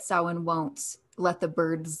sure that Samhain won't let the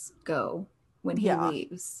birds go when he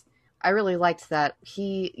leaves. I really liked that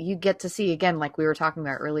you get to see again, like we were talking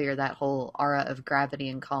about earlier, that whole aura of gravity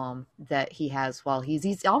and calm that he has while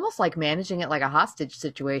he's almost like managing it like a hostage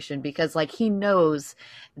situation, because like he knows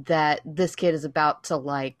that this kid is about to,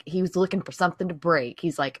 like, he was looking for something to break.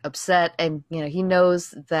 He's like upset, and he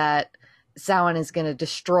knows that Samhain is going to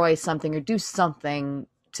destroy something or do something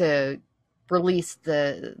to release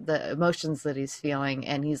the emotions that he's feeling,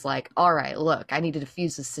 and he's like, all right, look, I need to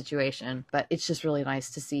diffuse this situation. But it's just really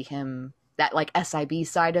nice to see him, that like SIB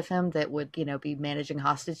side of him that would be managing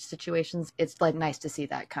hostage situations. It's like nice to see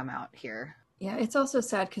that come out here. Yeah, it's also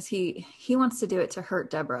sad because he wants to do it to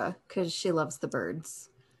hurt Deborah because she loves the birds.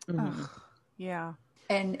 Mm-hmm. Yeah.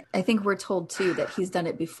 And I think we're told too that he's done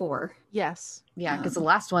it before. Yes. Yeah, because the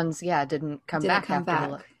last ones didn't come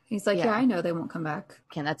back. He's like, yeah, I know they won't come back.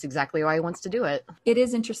 And that's exactly why he wants to do it. It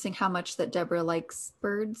is interesting how much that Deborah likes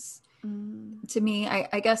birds. To me,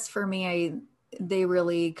 I guess for me, they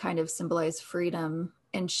really kind of symbolize freedom.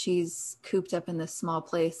 And she's cooped up in this small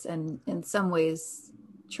place and in some ways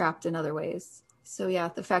trapped in other ways. So yeah,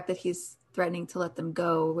 the fact that he's threatening to let them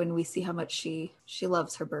go when we see how much she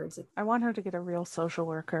loves her birds. I want her to get a real social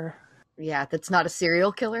worker. Yeah, that's not a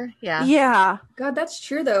serial killer. Yeah. Yeah. God, that's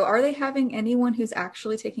true though. Are they having anyone who's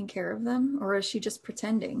actually taking care of them, or is she just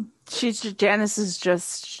pretending? Janice is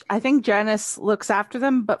just, I think Janice looks after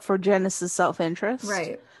them, but for Janice's self-interest.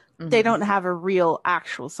 Right. Mm-hmm. They don't have a real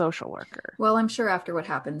actual social worker. Well, I'm sure after what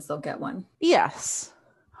happens, they'll get one. Yes.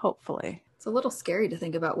 Hopefully. It's a little scary to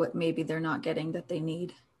think about what maybe they're not getting that they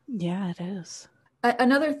need. Yeah, it is.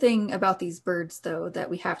 Another thing about these birds, though, that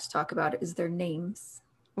we have to talk about is their names.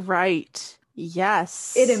 Right.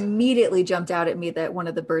 Yes. It immediately jumped out at me that one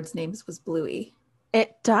of the birds' names was Bluey.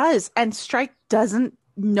 It does. And Strike doesn't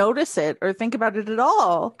notice it or think about it at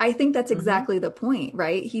all. I think that's exactly the point,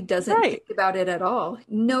 right? He doesn't think about it at all.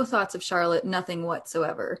 No thoughts of Charlotte, nothing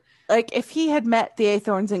whatsoever. Like, if he had met the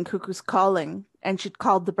Athorns in Cuckoo's Calling and she'd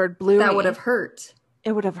called the bird Bluey, that would have hurt.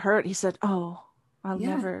 It would have hurt. He said, no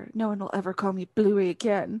one will ever call me Bluey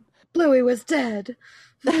again. Bluey was dead.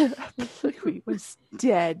 Bluey was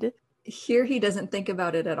dead. Here he doesn't think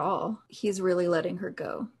about it at all. He's really letting her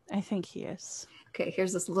go. I think he is. Okay,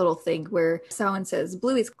 here's this little thing where Samhain says,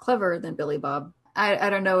 Bluey's cleverer than Billy Bob. I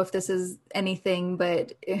don't know if this is anything,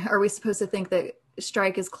 but are we supposed to think that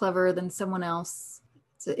Strike is cleverer than someone else?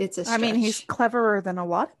 It's a stretch. I mean, he's cleverer than a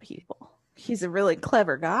lot of people. He's a really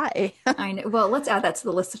clever guy. I know. Well, let's add that to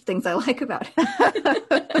the list of things I like about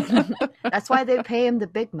him. That's why they pay him the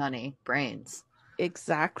big money, brains.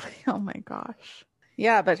 Exactly. Oh my gosh.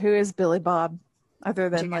 Yeah, but who is Billy Bob other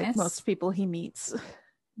than Janice? Like most people he meets?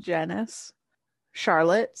 Janice.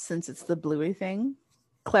 Charlotte, since it's the Bluey thing.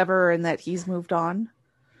 Cleverer in that he's moved on.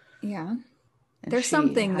 Yeah. There's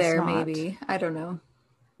something there, maybe. I don't know.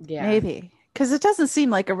 Yeah. Maybe. Because it doesn't seem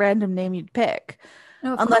like a random name you'd pick.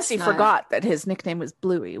 No, unless he forgot that his nickname was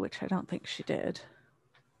Bluey, which I don't think she did.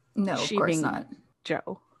 No, she of course being not.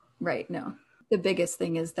 Joe. Right, no. The biggest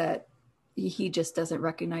thing is that he just doesn't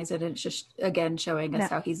recognize it. And it's just, again, showing us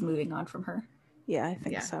how he's moving on from her. Yeah, I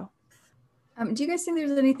think so. Do you guys think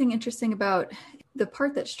there's anything interesting about the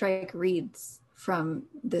part that Strike reads from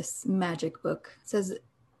this magic book? It says,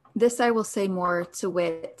 "This I will say more, to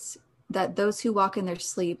wit, that those who walk in their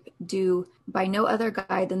sleep do by no other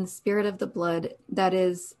guide than the spirit of the blood, that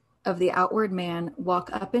is, of the outward man, walk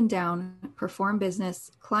up and down, perform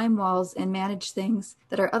business, climb walls, and manage things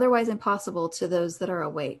that are otherwise impossible to those that are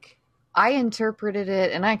awake." I interpreted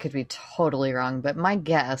it, and I could be totally wrong, but my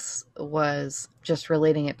guess was just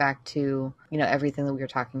relating it back to, everything that we were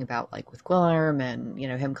talking about, like with Gwilym and,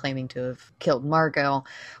 him claiming to have killed Margot,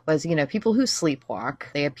 was, people who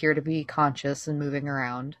sleepwalk, they appear to be conscious and moving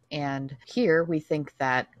around. And here we think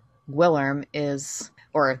that Gwilym is,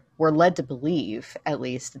 or we're led to believe, at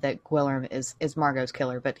least, that Gwilym is Margot's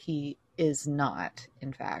killer, but he is not,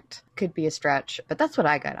 in fact. Could be a stretch, but that's what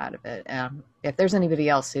I got out of it. If there's anybody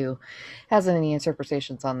else who has any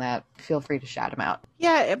interpretations on that, feel free to shout them out.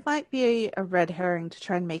 Yeah, it might be a red herring to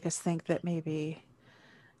try and make us think that maybe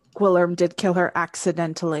Gwilym did kill her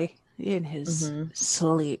accidentally in his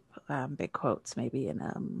sleep. Big quotes, maybe,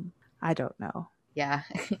 and I don't know. Yeah.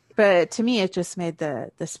 But to me, it just made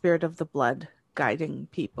the spirit of the blood guiding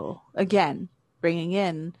people. Again, bringing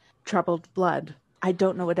in troubled blood. I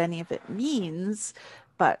don't know what any of it means,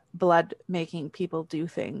 but blood making people do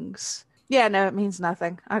things. Yeah, no, it means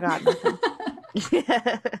nothing. I got nothing.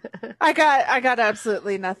 I got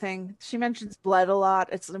absolutely nothing. She mentions blood a lot.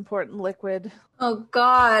 It's an important liquid. Oh,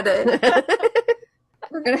 God.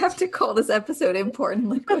 We're going to have to call this episode Important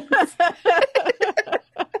Liquids.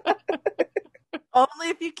 Only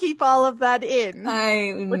if you keep all of that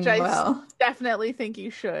in. Which I definitely think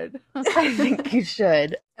you should. I think you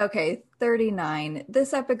should. Okay, 39.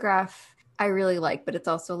 This epigraph I really like, but it's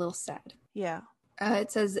also a little sad. Yeah.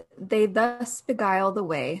 It says, they thus beguile the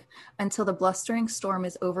way until the blustering storm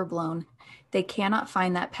is overblown. They cannot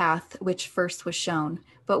find that path which first was shown,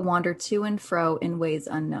 but wander to and fro in ways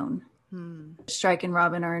unknown. Strike and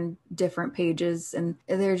Robin are in different pages, and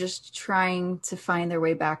they're just trying to find their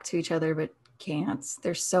way back to each other, but can't.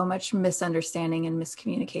 There's so much misunderstanding and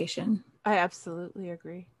miscommunication. I absolutely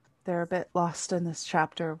agree. They're a bit lost in this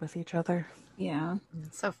chapter with each other. Yeah.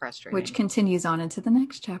 It's so frustrating. Which continues on into the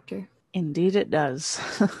next chapter. Indeed it does.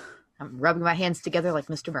 I'm rubbing my hands together like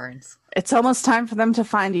Mr. Burns. It's almost time for them to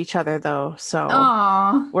find each other, though, so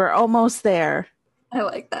Aww. We're almost there. I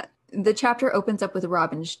like that. The chapter opens up with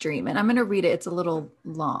Robin's dream, and I'm going to read it. It's a little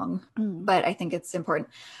long, but I think it's important.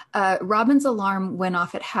 Robin's alarm went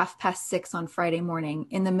off at 6:30 on Friday morning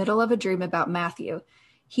in the middle of a dream about Matthew.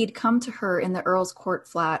 He'd come to her in the Earl's Court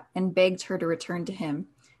flat and begged her to return to him,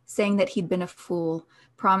 saying that he'd been a fool,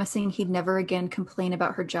 promising he'd never again complain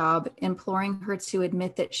about her job, imploring her to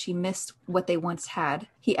admit that she missed what they once had.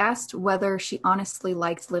 He asked whether she honestly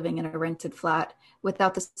liked living in a rented flat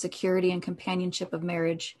without the security and companionship of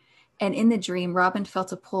marriage. And in the dream, Robin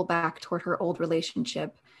felt a pull back toward her old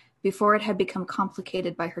relationship. Before it had become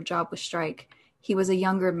complicated by her job with Strike, he was a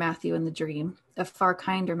younger Matthew in the dream, a far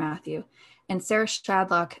kinder Matthew. And Sarah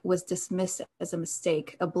Shadlock was dismissed as a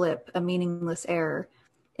mistake, a blip, a meaningless error.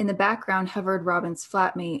 In the background hovered Robin's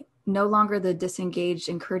flatmate, no longer the disengaged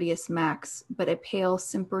and courteous Max, but a pale,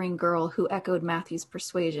 simpering girl who echoed Matthew's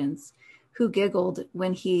persuasions, who giggled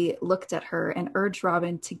when he looked at her and urged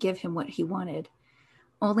Robin to give him what he wanted.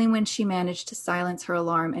 Only when she managed to silence her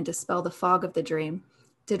alarm and dispel the fog of the dream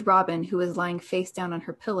did Robin, who was lying face down on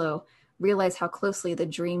her pillow, realize how closely the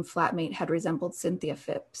dream flatmate had resembled Cynthia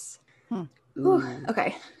Phipps.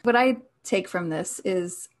 Okay. What I take from this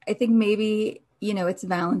is, I think maybe, it's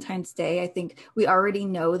Valentine's Day. I think we already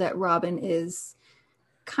know that Robin is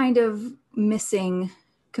kind of missing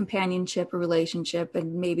companionship or relationship,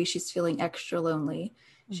 and maybe she's feeling extra lonely.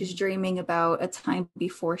 She's dreaming about a time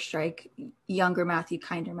before Strike, younger Matthew,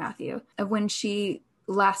 kinder Matthew, of when she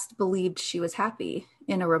last believed she was happy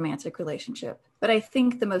in a romantic relationship. But I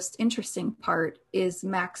think the most interesting part is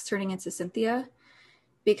Max turning into Cynthia,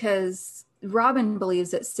 because Robin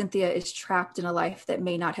believes that Cynthia is trapped in a life that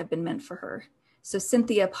may not have been meant for her. So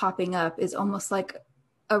Cynthia popping up is almost like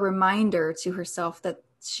a reminder to herself that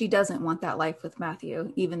she doesn't want that life with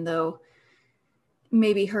Matthew, even though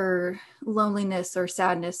maybe her loneliness or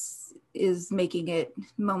sadness is making it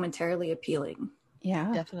momentarily appealing.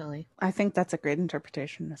 Yeah, definitely. I think that's a great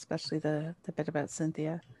interpretation, especially the bit about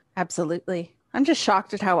Cynthia. Absolutely. I'm just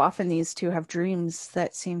shocked at how often these two have dreams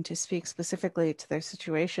that seem to speak specifically to their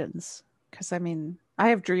situations. Because, I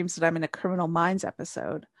have dreams that I'm in a Criminal Minds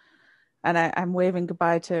episode, and I'm waving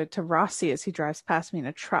goodbye to Rossi as he drives past me in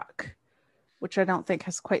a truck, which I don't think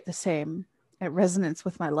has quite the same resonance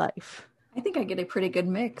with my life. I think I get a pretty good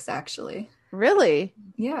mix, actually. Really?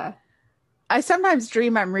 Yeah. I sometimes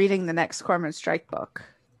dream I'm reading the next Cormoran Strike book.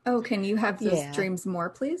 Oh, can you have those dreams more,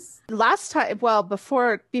 please? Last time,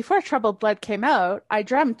 before Troubled Blood came out, I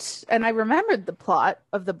dreamt, and I remembered the plot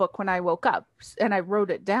of the book when I woke up, and I wrote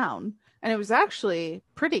it down. And it was actually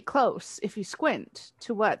pretty close, if you squint,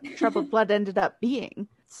 to what Troubled Blood ended up being.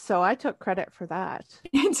 So I took credit for that.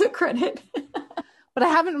 I took credit. But I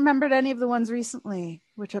haven't remembered any of the ones recently,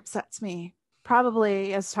 which upsets me.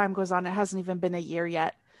 Probably as time goes on, it hasn't even been a year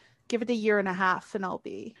yet. Give it a year and a half and I'll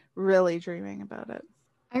be really dreaming about it.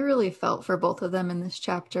 I really felt for both of them in this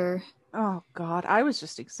chapter. Oh God, I was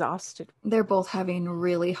just exhausted. They're both having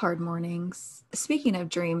really hard mornings. Speaking of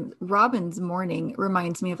dreams, Robin's morning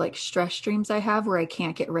reminds me of like stress dreams I have where I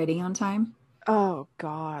can't get ready on time. Oh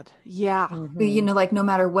God. Yeah. You know, like no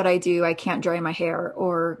matter what I do, I can't dry my hair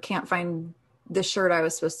or can't find the shirt I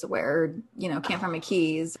was supposed to wear, or, you know, can't find my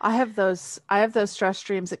keys. I have those stress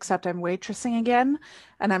dreams, except I'm waitressing again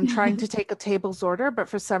and I'm trying to take a table's order, but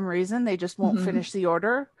for some reason they just won't finish the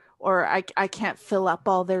order, or I can't fill up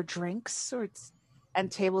all their drinks, and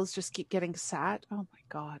tables just keep getting sat. Oh my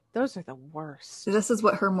God, those are the worst. So this is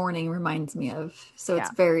what her morning reminds me of. So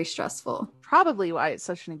it's very stressful. Probably why it's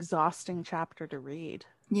such an exhausting chapter to read.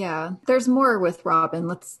 Yeah, there's more with Robin.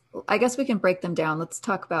 I guess we can break them down. Let's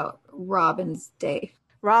talk about Robin's day.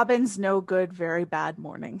 Robin's no good, very bad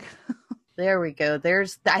morning. There we go.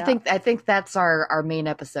 I think that's our main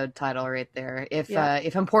episode title right there.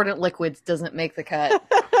 If important liquids doesn't make the cut.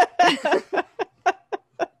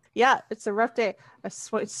 Yeah, it's a rough day. A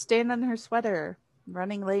stain on her sweater,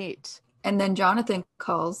 running late. And then Jonathan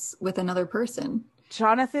calls with another person.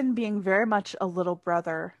 Jonathan being very much a little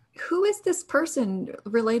brother. Who is this person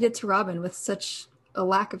related to Robin with such a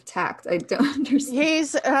lack of tact? I don't understand.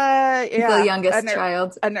 He's the youngest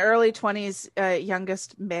child. An early 20s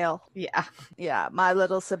youngest male. Yeah. Yeah, my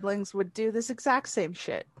little siblings would do this exact same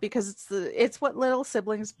shit because it's what little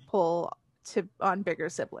siblings pull on bigger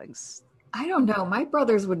siblings. I don't know. My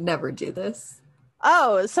brothers would never do this.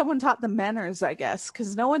 Oh, someone taught them manners, I guess,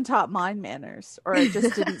 because no one taught mine manners, or it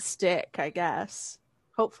just didn't stick, I guess.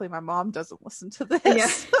 Hopefully my mom doesn't listen to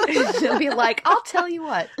this. Yeah. She'll be like, I'll tell you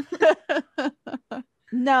what.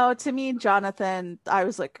 No, to me, Jonathan, I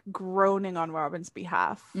was like groaning on Robin's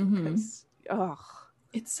behalf. Because,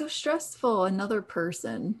 it's so stressful. Another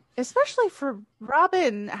person. Especially for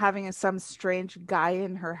Robin having some strange guy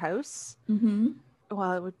in her house. Mm-hmm. Well, I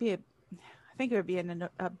think it would be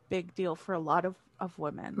a big deal for a lot of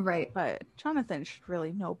women. Right. But Jonathan should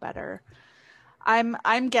really know better.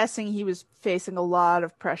 I'm guessing he was facing a lot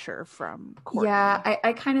of pressure from Courtney. Yeah,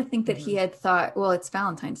 I kind of think that he had thought, well, it's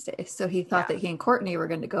Valentine's Day, so he thought that he and Courtney were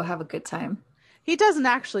going to go have a good time. He doesn't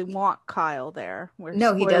actually want Kyle there.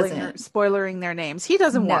 No, he doesn't. Spoilering their names. He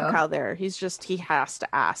doesn't want Kyle there. He has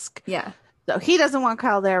to ask. Yeah. So he doesn't want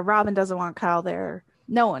Kyle there. Robin doesn't want Kyle there.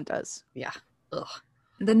 No one does. Yeah. Ugh.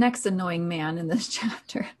 The next annoying man in this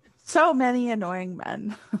chapter. So many annoying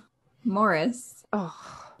men. Morris.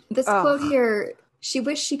 This quote here, she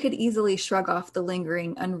wished she could easily shrug off the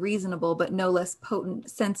lingering, unreasonable, but no less potent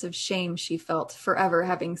sense of shame she felt forever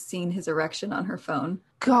having seen his erection on her phone.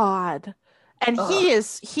 God. And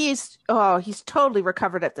he's totally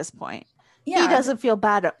recovered at this point. Yeah. He doesn't feel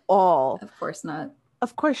bad at all. Of course not.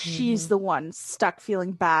 Of course she's the one stuck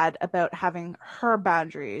feeling bad about having her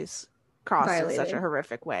boundaries crossed in such a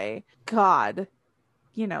horrific way. God.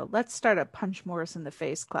 Let's start a Punch Morris in the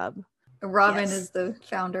Face club. Robin is the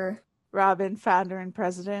founder. Robin, founder and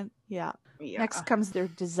president. Yeah. Next comes their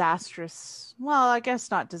disastrous, well, I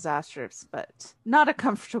guess not disastrous, but not a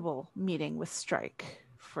comfortable meeting with Strike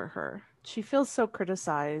for her. She feels so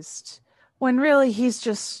criticized when really he's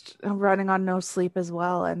just running on no sleep as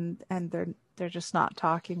well, and they're just not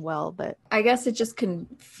talking well. But I guess it just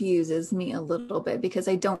confuses me a little bit because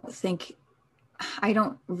I don't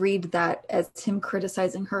read that as him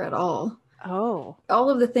criticizing her at all. Oh. All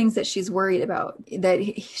of the things that she's worried about,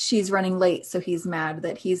 that she's running late, so he's mad,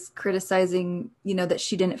 that he's criticizing, that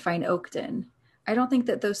she didn't find Oakton. I don't think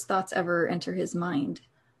that those thoughts ever enter his mind.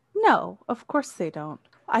 No, of course they don't.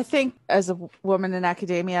 I think as a woman in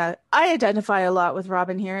academia, I identify a lot with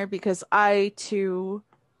Robin here because I too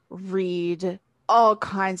read all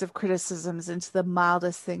kinds of criticisms into the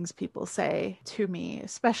mildest things people say to me,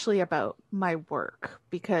 especially about my work,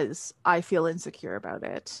 because I feel insecure about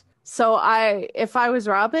it. So if I was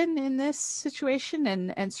Robin in this situation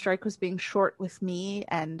and Strike was being short with me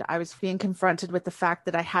and I was being confronted with the fact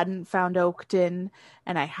that I hadn't found Oakton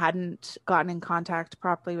and I hadn't gotten in contact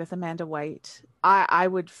properly with Amanda White, I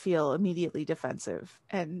would feel immediately defensive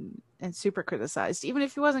and super criticized, even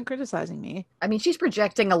if he wasn't criticizing me. I mean, she's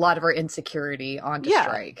projecting a lot of her insecurity onto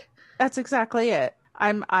Strike. That's exactly it.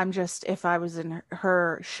 I'm just, if I was in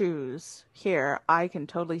her shoes here, I can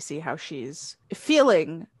totally see how she's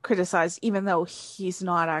feeling criticized, even though he's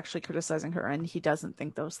not actually criticizing her and he doesn't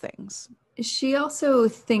think those things. She also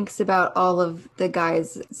thinks about all of the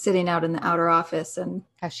guys sitting out in the outer office and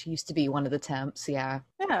how she used to be one of the temps. Yeah.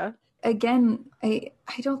 Yeah. Again, I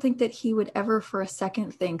don't think that he would ever for a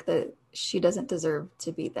second think that she doesn't deserve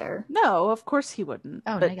to be there. No, of course he wouldn't.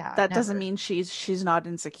 Oh, but yeah, that doesn't never. mean she's not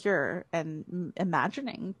insecure and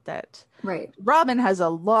imagining that. Right. Robin has a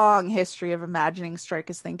long history of imagining Strike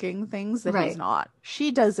is thinking things that he's Right. not.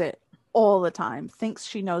 She does it all the time, thinks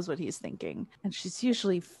she knows what he's thinking, and she's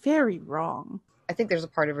usually very wrong. I think there's a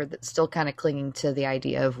part of her that's still kind of clinging to the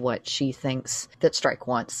idea of what she thinks that Strike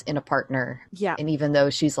wants in a partner. Yeah. And even though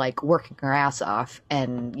she's like working her ass off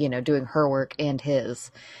and, doing her work and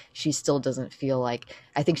his, she still doesn't feel like,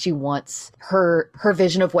 I think she wants her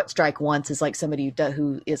vision of what Strike wants is like somebody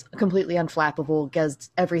who is completely unflappable, does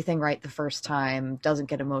everything right the first time, doesn't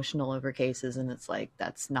get emotional over cases. And it's like,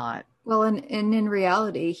 that's not. Well, and in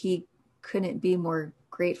reality, he couldn't be more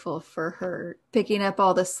grateful for her picking up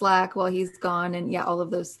all the slack while he's gone, and all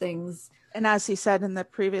of those things. And as he said in the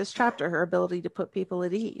previous chapter, her ability to put people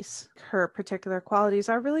at ease, her particular qualities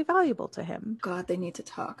are really valuable to him. God, they need to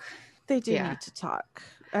talk. They do need to talk.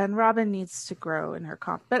 And Robin needs to grow in her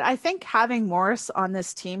But I think having Morris on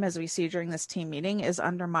this team, as we see during this team meeting, is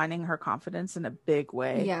undermining her confidence in a big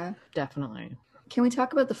way. Yeah, Definitely. Can we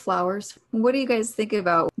talk about the flowers? What do you guys think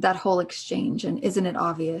about that whole exchange? And isn't it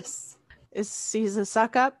obvious? He's a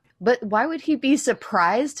suck up? But why would he be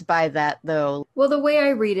surprised by that, though? Well, the way I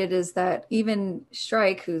read it is that even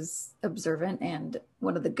Strike, who's observant and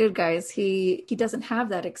one of the good guys, he doesn't have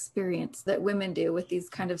that experience that women do with these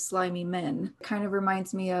kind of slimy men. Kind of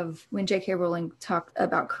reminds me of when J.K. Rowling talked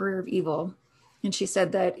about Career of Evil, and she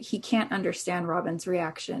said that he can't understand Robin's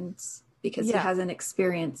reactions because he hasn't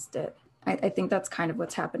experienced it. I think that's kind of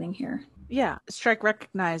what's happening here. Yeah, Strike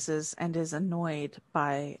recognizes and is annoyed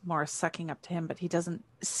by Morris sucking up to him, but he doesn't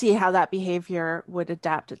see how that behavior would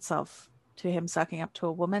adapt itself to him sucking up to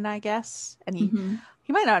a woman, I guess. And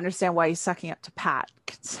he might not understand why he's sucking up to Pat,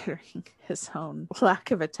 considering his own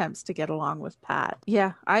lack of attempts to get along with Pat.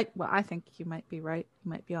 Yeah, I think you might be right.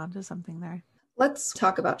 You might be onto something there. Let's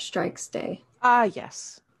talk about Strike's day.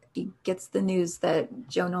 Yes. He gets the news that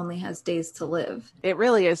Joan only has days to live. It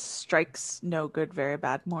really is Strike's no good, very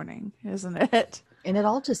bad morning, isn't it? And it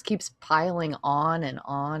all just keeps piling on and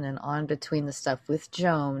on and on between the stuff with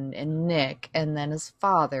Joan and Nick and then his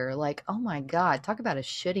father. Like, oh my God, talk about a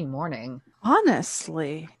shitty morning.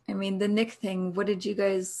 Honestly. I mean, the Nick thing, what did you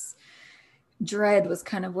guys dread was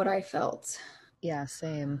kind of what I felt. Yeah,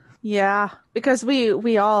 same. Yeah, because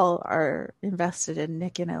we all are invested in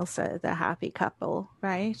Nick and Ilsa, the happy couple,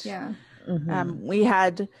 right? Yeah. Mm-hmm. We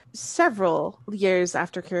had several years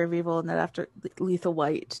after Cure of Evil and then after Lethal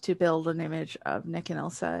White to build an image of Nick and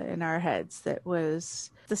Ilsa in our heads that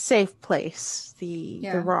was the safe place, the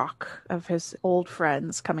rock of his old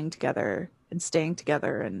friends coming together and staying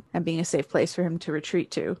together and being a safe place for him to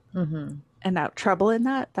retreat to. Mm-hmm. And now trouble in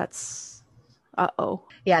that's uh-oh.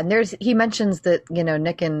 Yeah, and he mentions that,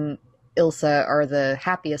 Nick and Ilsa are the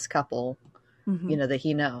happiest couple, that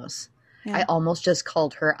he knows. Yeah. I almost just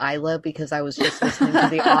called her Isla because I was just listening to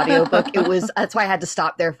the audiobook. That's why I had to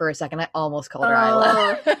stop there for a second. I almost called her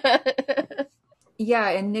Isla. Yeah,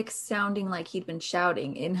 and Nick's sounding like he'd been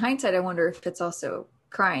shouting. In hindsight, I wonder if it's also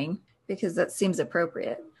crying because that seems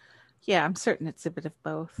appropriate. Yeah, I'm certain it's a bit of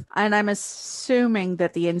both. And I'm assuming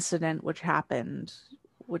that the incident which happened,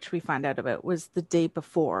 which we find out about, was the day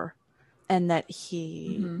before, and that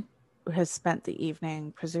he has spent the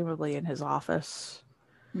evening presumably in his office,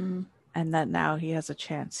 and that now he has a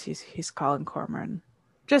chance. He's calling Cormoran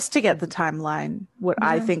just to get the timeline,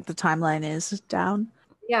 I think the timeline is down.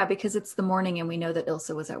 Yeah, because it's the morning and we know that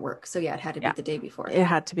Ilsa was at work, so it had to be the day before. It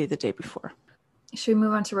had to be the day before. Should we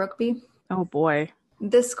move on to Rokeby? Oh boy.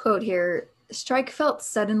 This quote here: Strike felt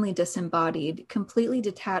suddenly disembodied, completely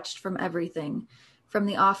detached from everything. From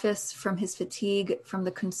the office, from his fatigue, from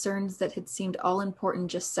the concerns that had seemed all important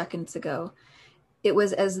just seconds ago. It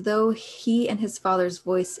was as though he and his father's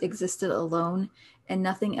voice existed alone, and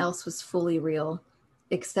nothing else was fully real,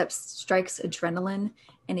 except Strike's adrenaline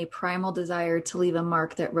and a primal desire to leave a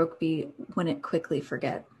mark that Rokeby wouldn't quickly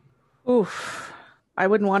forget. Oof. I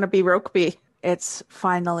wouldn't want to be Rokeby. It's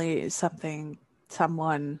finally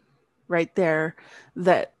someone right there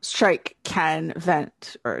that Strike can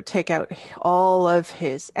vent or take out all of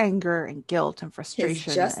his anger and guilt and frustration.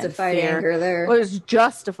 His justified and fear. Anger there. Well, his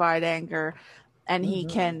justified anger. And he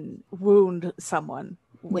can wound someone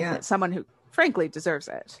with it, someone who frankly deserves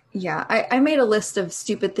it. Yeah, I made a list of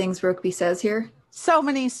stupid things Rokeby says here. So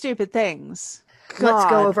many stupid things. God. Let's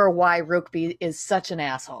go over why Rokeby is such an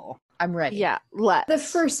asshole. I'm ready. Yeah, let's. The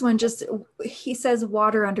first one, he says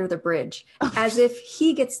water under the bridge, as if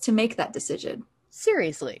he gets to make that decision.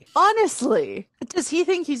 Seriously. Honestly. Does he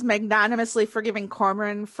think he's magnanimously forgiving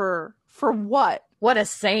Cormoran for what? What a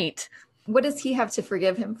saint. What does he have to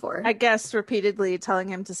forgive him for? I guess repeatedly telling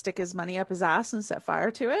him to stick his money up his ass and set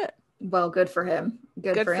fire to it. Well, good for him.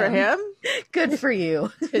 Good for him. Good for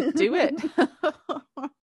you. To do it.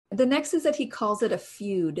 The next is that he calls it a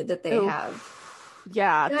feud that they have.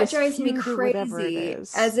 Yeah. That drives me feud or whatever it crazy.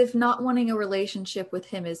 is. As if not wanting a relationship with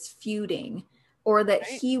him is feuding, or that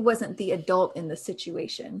he wasn't the adult in the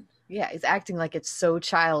situation. Yeah, he's acting like it's so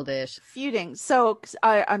childish. Feuding. So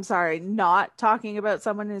I'm sorry, not talking about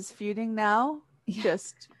someone is feuding now? Yeah.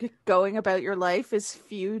 Just going about your life is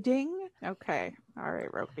feuding? Okay. All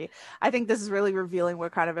right, Rokeby. I think this is really revealing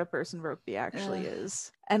what kind of a person Rokeby actually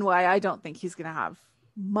is, and why I don't think he's going to have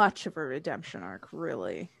much of a redemption arc,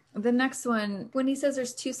 really. The next one, when he says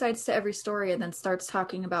there's two sides to every story and then starts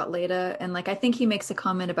talking about Leda, and like I think he makes a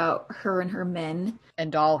comment about her and her men.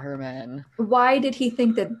 And all her men. Why did he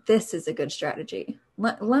think that this is a good strategy?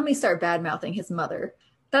 Let me start bad-mouthing his mother.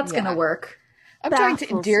 That's going to work. I'm trying to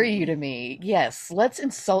endear you to me. Yes, let's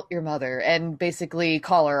insult your mother and basically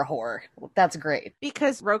call her a whore. That's great.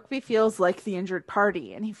 Because Rokeby feels like the injured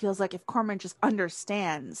party, and he feels like if Cormoran just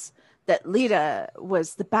understands that Leda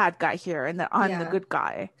was the bad guy here and that I'm the good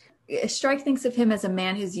guy. Strike thinks of him as a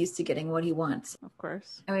man who's used to getting what he wants. Of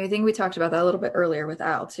course. I mean, I think we talked about that a little bit earlier with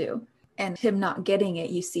Al, too. And him not getting it,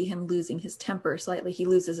 you see him losing his temper slightly. He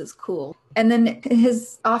loses his cool. And then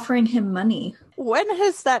his offering him money. When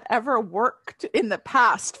has that ever worked in the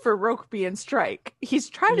past for Rokeby and Strike? He's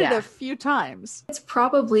tried it a few times. It's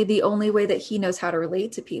probably the only way that he knows how to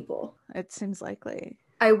relate to people. It seems likely.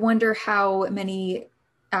 I wonder how many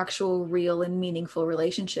actual real and meaningful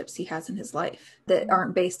relationships he has in his life that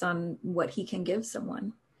aren't based on what he can give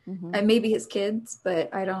someone. And maybe his kids,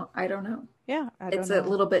 but I don't know. Yeah, I don't it's know. a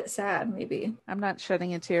little bit sad, maybe. I'm not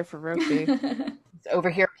shedding a tear for Rokeby. He's over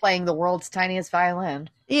here playing the world's tiniest violin.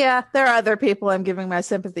 Yeah, there are other people I'm giving my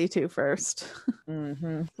sympathy to first.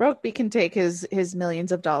 Rokeby can take his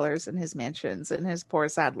millions of dollars and his mansions and his poor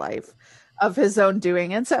sad life of his own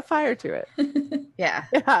doing and set fire to it. Yeah.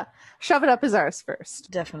 Shove it up his arse first.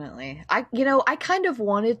 Definitely. I kind of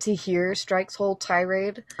wanted to hear Strike's whole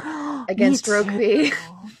tirade against Rokeby.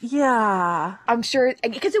 Yeah. I'm sure,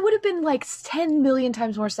 because it would have been like 10 million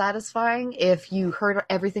times more satisfying if you heard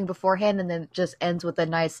everything beforehand and then it just ends with a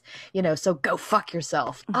nice, so go fuck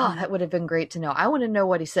yourself. Oh, that would have been great to know. I want to know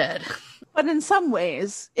what he said. But in some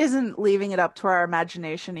ways, isn't leaving it up to our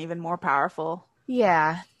imagination even more powerful?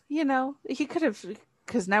 Yeah. He could have,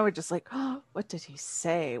 because now we're just like, oh, what did he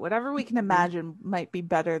say? Whatever we can imagine might be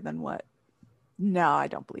better than what. No, I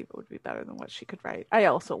don't believe it would be better than what she could write. I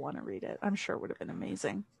also want to read it. I'm sure it would have been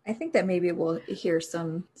amazing. I think that maybe we'll hear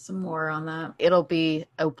some more on that. It'll be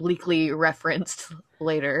obliquely referenced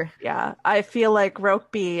later. Yeah, I feel like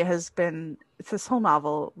Rokeby has been, this whole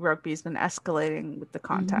novel, Rokeby's been escalating with the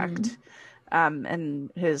contact.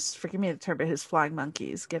 And his, forgive me the term, but his flying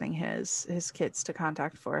monkeys, getting his kids to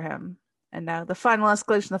contact for him. And now the final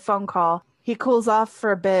escalation, the phone call. He cools off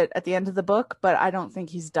for a bit at the end of the book, but I don't think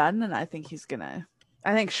he's done. And I think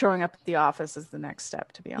I think showing up at the office is the next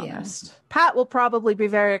step, to be honest. Yeah. Pat will probably be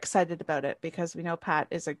very excited about it because we know Pat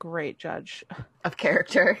is a great judge of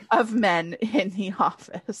character of men in the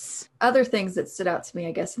office. Other things that stood out to me,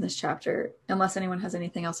 I guess, in this chapter, unless anyone has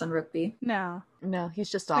anything else on Rokeby. No, he's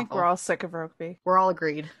just awful. I think we're all sick of Rokeby. We're all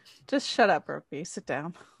agreed. Just shut up, Rokeby. Sit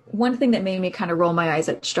down. One thing that made me kind of roll my eyes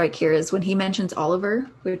at Strike here is when he mentions Oliver,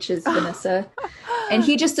 which is Vanessa, and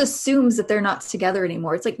he just assumes that they're not together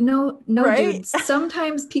anymore. It's like, no, right? Dude,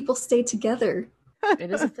 sometimes people stay together.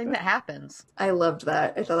 It is a thing that happens. I loved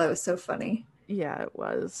that. I thought that was so funny. Yeah, it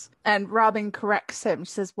was. And Robin corrects him.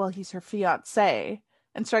 She says, well, he's her fiance.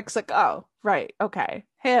 And Strike's like, oh, right. Okay.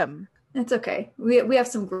 Him. It's okay. We have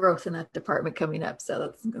some growth in that department coming up,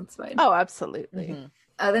 so that's fine. Oh, absolutely.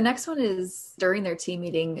 The next one is during their team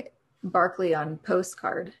meeting, Barclay on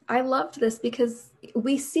postcard. I loved this because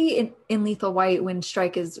we see in Lethal White when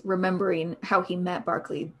Strike is remembering how he met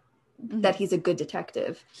Barclay, that he's a good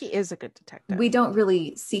detective. He is a good detective. We don't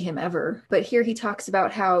really see him ever, but here he talks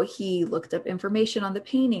about how he looked up information on the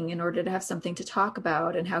painting in order to have something to talk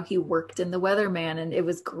about and how he worked in The Weatherman, and it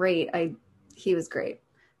was great. He was great.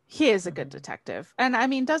 He is a good detective. And I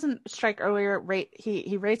mean, doesn't Strike earlier rate,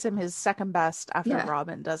 he rates him his second best after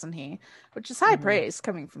Robin, doesn't he? Which is high praise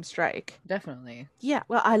coming from Strike. Definitely. Yeah.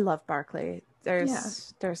 Well, I love Barclay.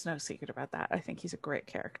 There's no secret about that. I think he's a great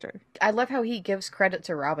character. I love how he gives credit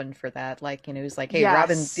to Robin for that. Like, he's like, hey,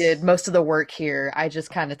 Robin did most of the work here. I just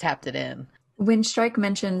kind of tapped it in. When Strike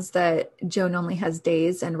mentions that Joan only has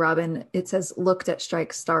days and Robin, it says, looked at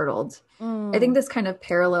Strike startled. I think this kind of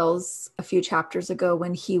parallels a few chapters ago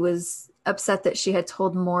when he was upset that she had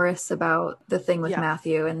told Morris about the thing with Yeah.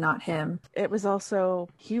 Matthew and not him. It was also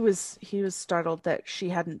he was startled that she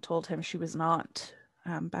hadn't told him she was not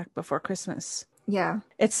back before Christmas. Yeah.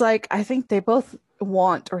 It's like I think they both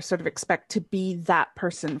want or sort of expect to be that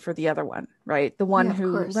person for the other one, right? The one Yeah, of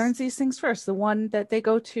who course. learns these things first, the one that they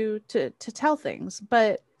go to tell things.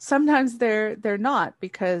 But sometimes they're not,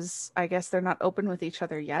 because I guess they're not open with each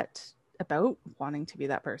other yet about wanting to be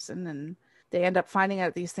that person, and they end up finding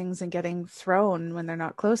out these things and getting thrown when they're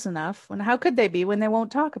not close enough. When how could they be when they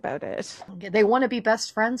won't talk about it? They want to be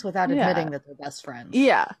best friends without Yeah. admitting that they're best friends.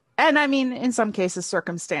 Yeah. And I mean, in some cases,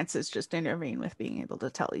 circumstances just intervene with being able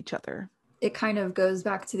to tell each other. It kind of goes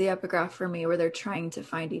back to the epigraph for me, where they're trying to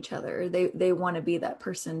find each other. They want to be that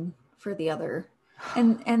person for the other,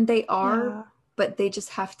 and they are, Yeah. but they just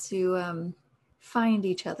have to find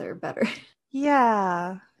each other better.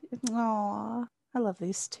 Yeah. Aw, I love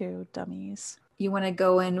these two dummies. You want to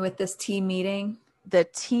go in with this team meeting? The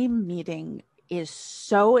team meeting is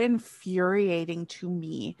so infuriating to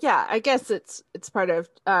me. Yeah, I guess it's part of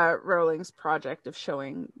Rowling's project of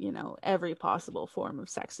showing, every possible form of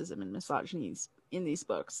sexism and misogyny in these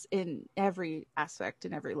books, in every aspect,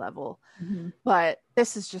 in every level. Mm-hmm. But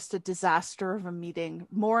this is just a disaster of a meeting.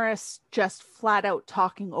 Morris just flat out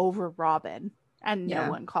talking over Robin and no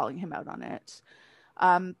one calling him out on it.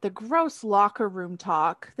 The gross locker room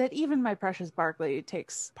talk that even my precious Barclay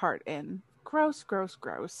takes part in. Gross, gross,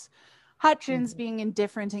 gross. Hutchins being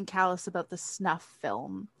indifferent and callous about the snuff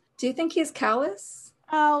film. Do you think he's callous?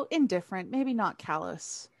 Oh, indifferent. Maybe not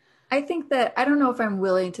callous. I think that, I don't know if I'm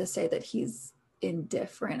willing to say that he's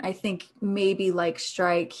indifferent. I think maybe like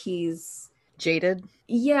Strike, he's jaded.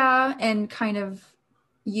 Yeah, and kind of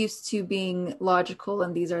used to being logical,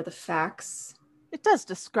 and these are the facts. It does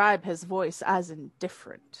describe his voice as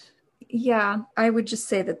indifferent. Yeah, I would just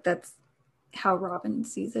say that that's how Robin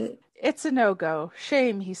sees it. It's a no-go.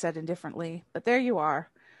 Shame, he said indifferently, but there you are.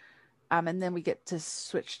 And then we get to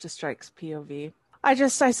switch to Strike's POV. I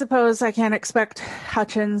suppose I can't expect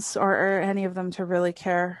Hutchins or any of them to really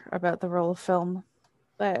care about the role of film,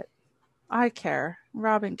 but I care.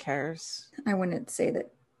 Robin cares. I wouldn't say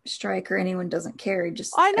that Strike or anyone doesn't care.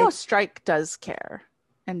 I know Strike does care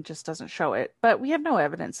and just doesn't show it, but we have no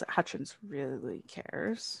evidence that Hutchins really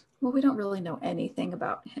cares. Well, we don't really know anything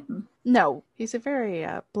about him. No, he's a very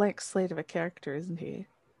blank slate of a character, isn't he?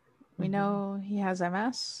 We know he has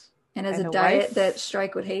MS. And as a diet that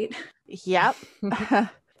Strike would hate. Yep.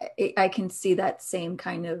 I can see that same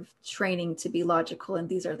kind of training to be logical, and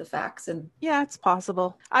these are the facts. And yeah, it's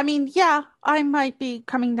possible. I mean, yeah, I might be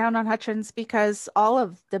coming down on Hutchins because all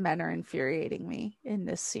of the men are infuriating me in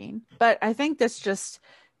this scene. But I think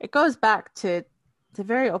it goes back to the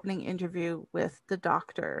very opening interview with the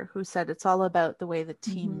doctor, who said it's all about the way the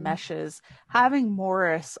team meshes. Having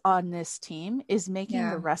Morris on this team is making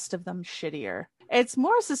the rest of them shittier. It's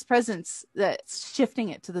Morris's presence that's shifting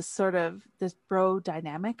it to this bro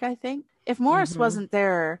dynamic, I think. If Morris wasn't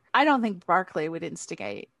there, I don't think Barclay would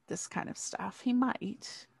instigate this kind of stuff. He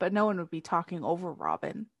might, but no one would be talking over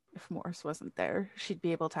Robin if Morris wasn't there. She'd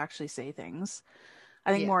be able to actually say things.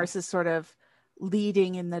 I think Morris is sort of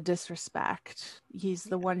leading in the disrespect. He's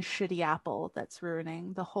the one shitty apple that's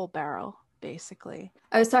ruining the whole barrel, basically.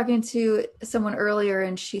 I was talking to someone earlier,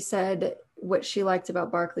 and she said what she liked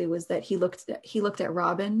about Barclay was that he looked at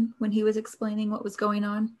Robin when he was explaining what was going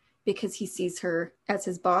on, because he sees her as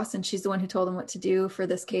his boss, and she's the one who told him what to do for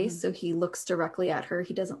this case. So he looks directly at her.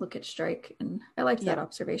 He doesn't look at Strike, and I liked that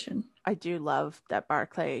observation. I do love that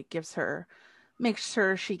Barclay makes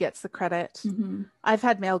sure she gets the credit. I've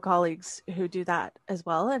had male colleagues who do that as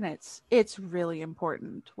well, and it's really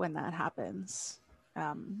important when that happens.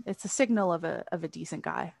 It's a signal of a decent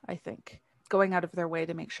guy, I think. Going out of their way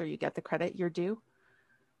to make sure you get the credit you're due.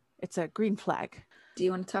 It's a green flag. Do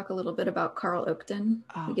you want to talk a little bit about Carl Oakton?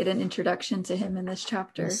 We get an introduction to him in this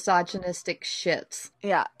chapter. Misogynistic shit.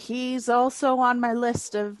 Yeah, he's also on my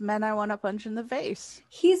list of men I want to punch in the face.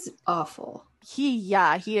 He's awful. He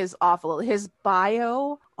is awful. His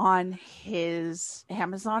bio on his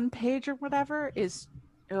Amazon page or whatever is,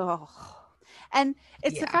 and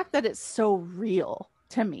it's the fact that it's so real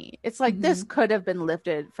to me. It's like this could have been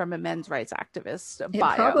lifted from a men's rights activist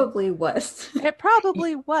bio. It probably was. It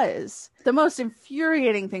probably was. The most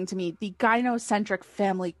infuriating thing to me, the gynocentric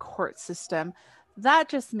family court system, that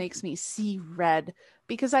just makes me see red,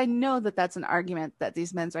 because I know that that's an argument that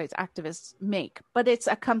these men's rights activists make, but it's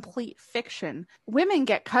a complete fiction. Women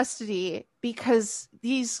get custody because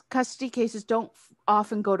these custody cases don't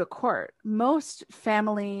often go to court. Most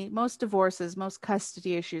divorces, most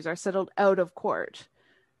custody issues are settled out of court,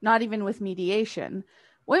 not even with mediation.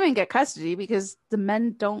 Women get custody because the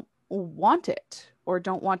men don't want it or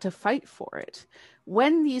don't want to fight for it.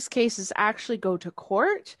 When these cases actually go to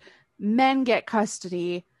court, men get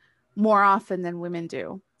custody more often than women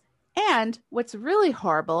do. And what's really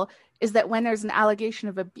horrible is that when there's an allegation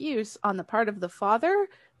of abuse on the part of the father,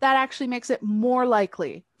 that actually makes it more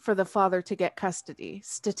likely for the father to get custody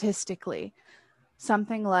statistically.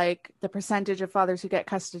 Something like the percentage of fathers who get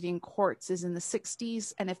custody in courts is in the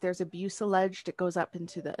 60s. And if there's abuse alleged, it goes up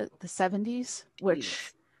into the 70s,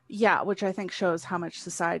 which I think shows how much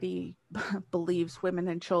society believes women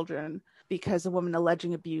and children, because a woman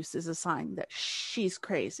alleging abuse is a sign that she's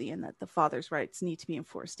crazy and that the father's rights need to be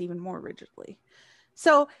enforced even more rigidly.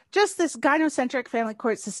 So just this gynocentric family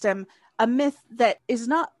court system, a myth that is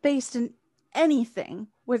not based in anything,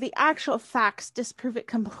 where the actual facts disprove it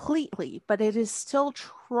completely, but it is still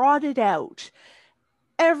trotted out.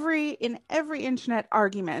 In every internet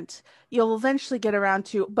argument, you'll eventually get around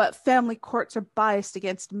to, but family courts are biased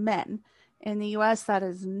against men. In the US, that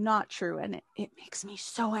is not true, and it makes me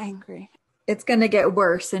so angry. It's going to get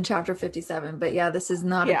worse in chapter 57, but yeah, this is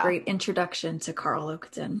not a great introduction to Carl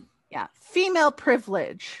Oakton. Yeah. Female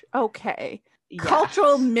privilege. Okay. Yeah.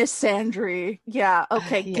 Cultural misandry. Yeah.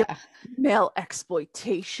 Okay. Yeah. Male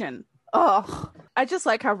exploitation. Oh, I just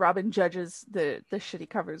like how Robin judges the shitty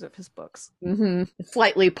covers of his books. Mm-hmm.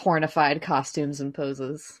 Slightly pornified costumes and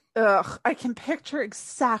poses. Ugh, I can picture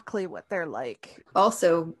exactly what they're like.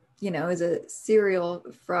 Also, is a serial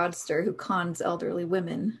fraudster who cons elderly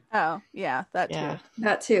women. Oh, yeah, too.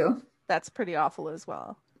 That too. That's pretty awful as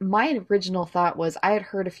well. My original thought was I had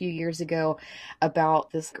heard a few years ago about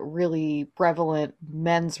this really prevalent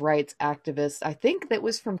men's rights activist. I think that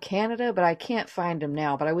was from Canada, but I can't find him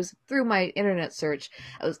now. But I was through my internet search,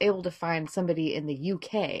 I was able to find somebody in the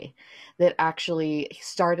UK that actually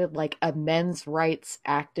started like a men's rights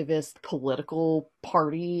activist political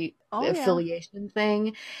party affiliation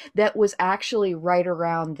thing that was actually right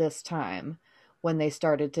around this time, when they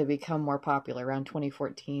started to become more popular, around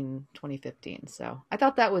 2014, 2015. So I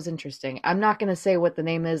thought that was interesting. I'm not going to say what the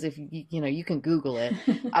name is. If you can Google it.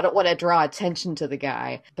 I don't want to draw attention to the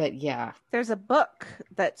guy, but yeah. There's a book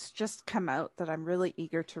that's just come out that I'm really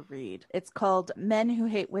eager to read. It's called Men Who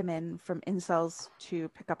Hate Women, From Incels to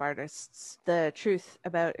Pickup Artists: The Truth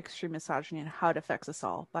About Extreme Misogyny and How It Affects Us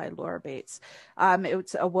All, by Laura Bates.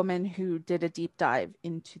 It's a woman who did a deep dive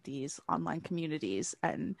into these online communities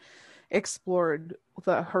and explored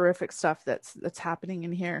the horrific stuff that's happening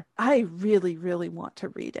in here. I really, really want to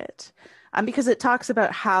read it, because it talks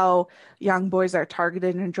about how young boys are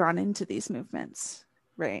targeted and drawn into these movements,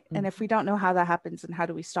 right? Mm-hmm. And if we don't know how that happens, then how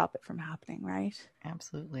do we stop it from happening, right?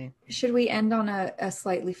 Absolutely. Should we end on a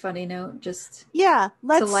slightly funny note, just to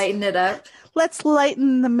lighten it up? Let's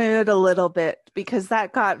lighten the mood a little bit, because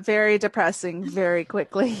that got very depressing very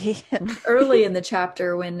quickly. Early in the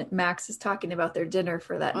chapter, when Max is talking about their dinner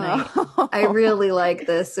for that night, I really like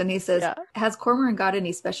this. And he says, has Cormoran got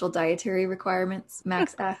any special dietary requirements?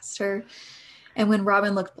 Max asked her. And when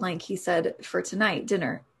Robin looked blank, he said, for tonight,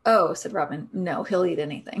 dinner. Oh, said Robin, no, he'll eat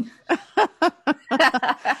anything.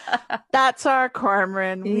 That's our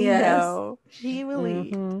Cormoran. We know. He will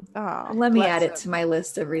eat. Oh, let me add it to my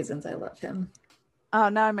list of reasons I love him. Oh,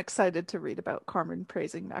 now I'm excited to read about Cormoran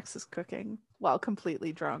praising Max's cooking while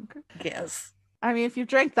completely drunk. Yes. I mean, if you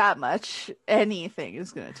drink that much, anything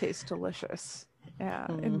is going to taste delicious. Yeah,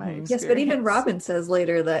 in my experience. Yes, but even Robin says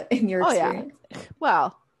later that in your experience. Yeah.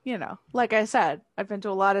 Well, like I said, I've been to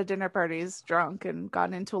a lot of dinner parties drunk and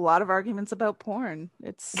gotten into a lot of arguments about porn.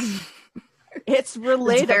 It's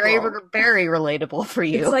relatable. It's very, very relatable for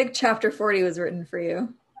you. It's like chapter 40 was written for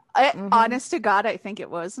you. Honest to God, I think it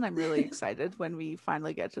was, and I'm really excited when we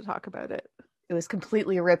finally get to talk about it. It was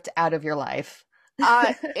completely ripped out of your life.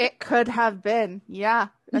 It could have been, yeah.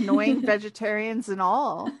 Annoying vegetarians and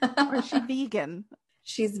all. Or is she vegan?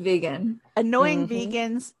 She's vegan. Annoying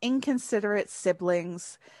vegans, inconsiderate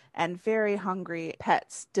siblings, and very hungry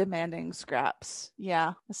pets demanding scraps.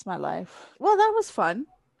 Yeah, that's my life. Well, that was fun.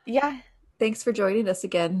 Yeah. Thanks for joining us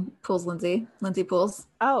again, Pools Lindsay Pools.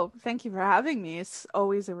 Oh, thank you for having me. It's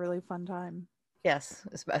always a really fun time. Yes,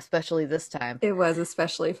 especially this time. It was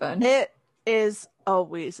especially fun. It is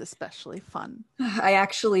always especially fun. I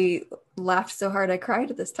actually laughed so hard I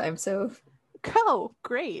cried this time, so... Oh,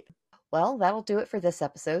 great. Well, that'll do it for this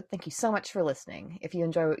episode. Thank you so much for listening. If you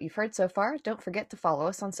enjoy what you've heard so far, don't forget to follow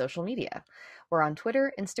us on social media. We're on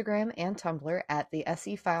Twitter, Instagram, and Tumblr at the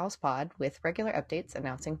SE Files Pod, with regular updates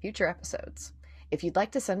announcing future episodes. If you'd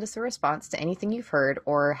like to send us a response to anything you've heard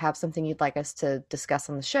or have something you'd like us to discuss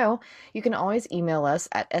on the show, you can always email us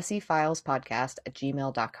at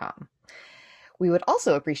sefilespodcast@gmail.com. We would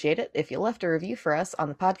also appreciate it if you left a review for us on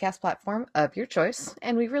the podcast platform of your choice,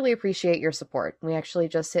 and we really appreciate your support. We actually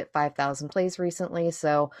just hit 5,000 plays recently,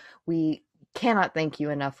 so we cannot thank you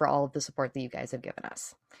enough for all of the support that you guys have given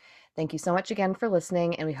us. Thank you so much again for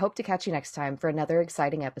listening, and we hope to catch you next time for another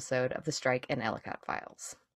exciting episode of the Strike and Ellicott Files.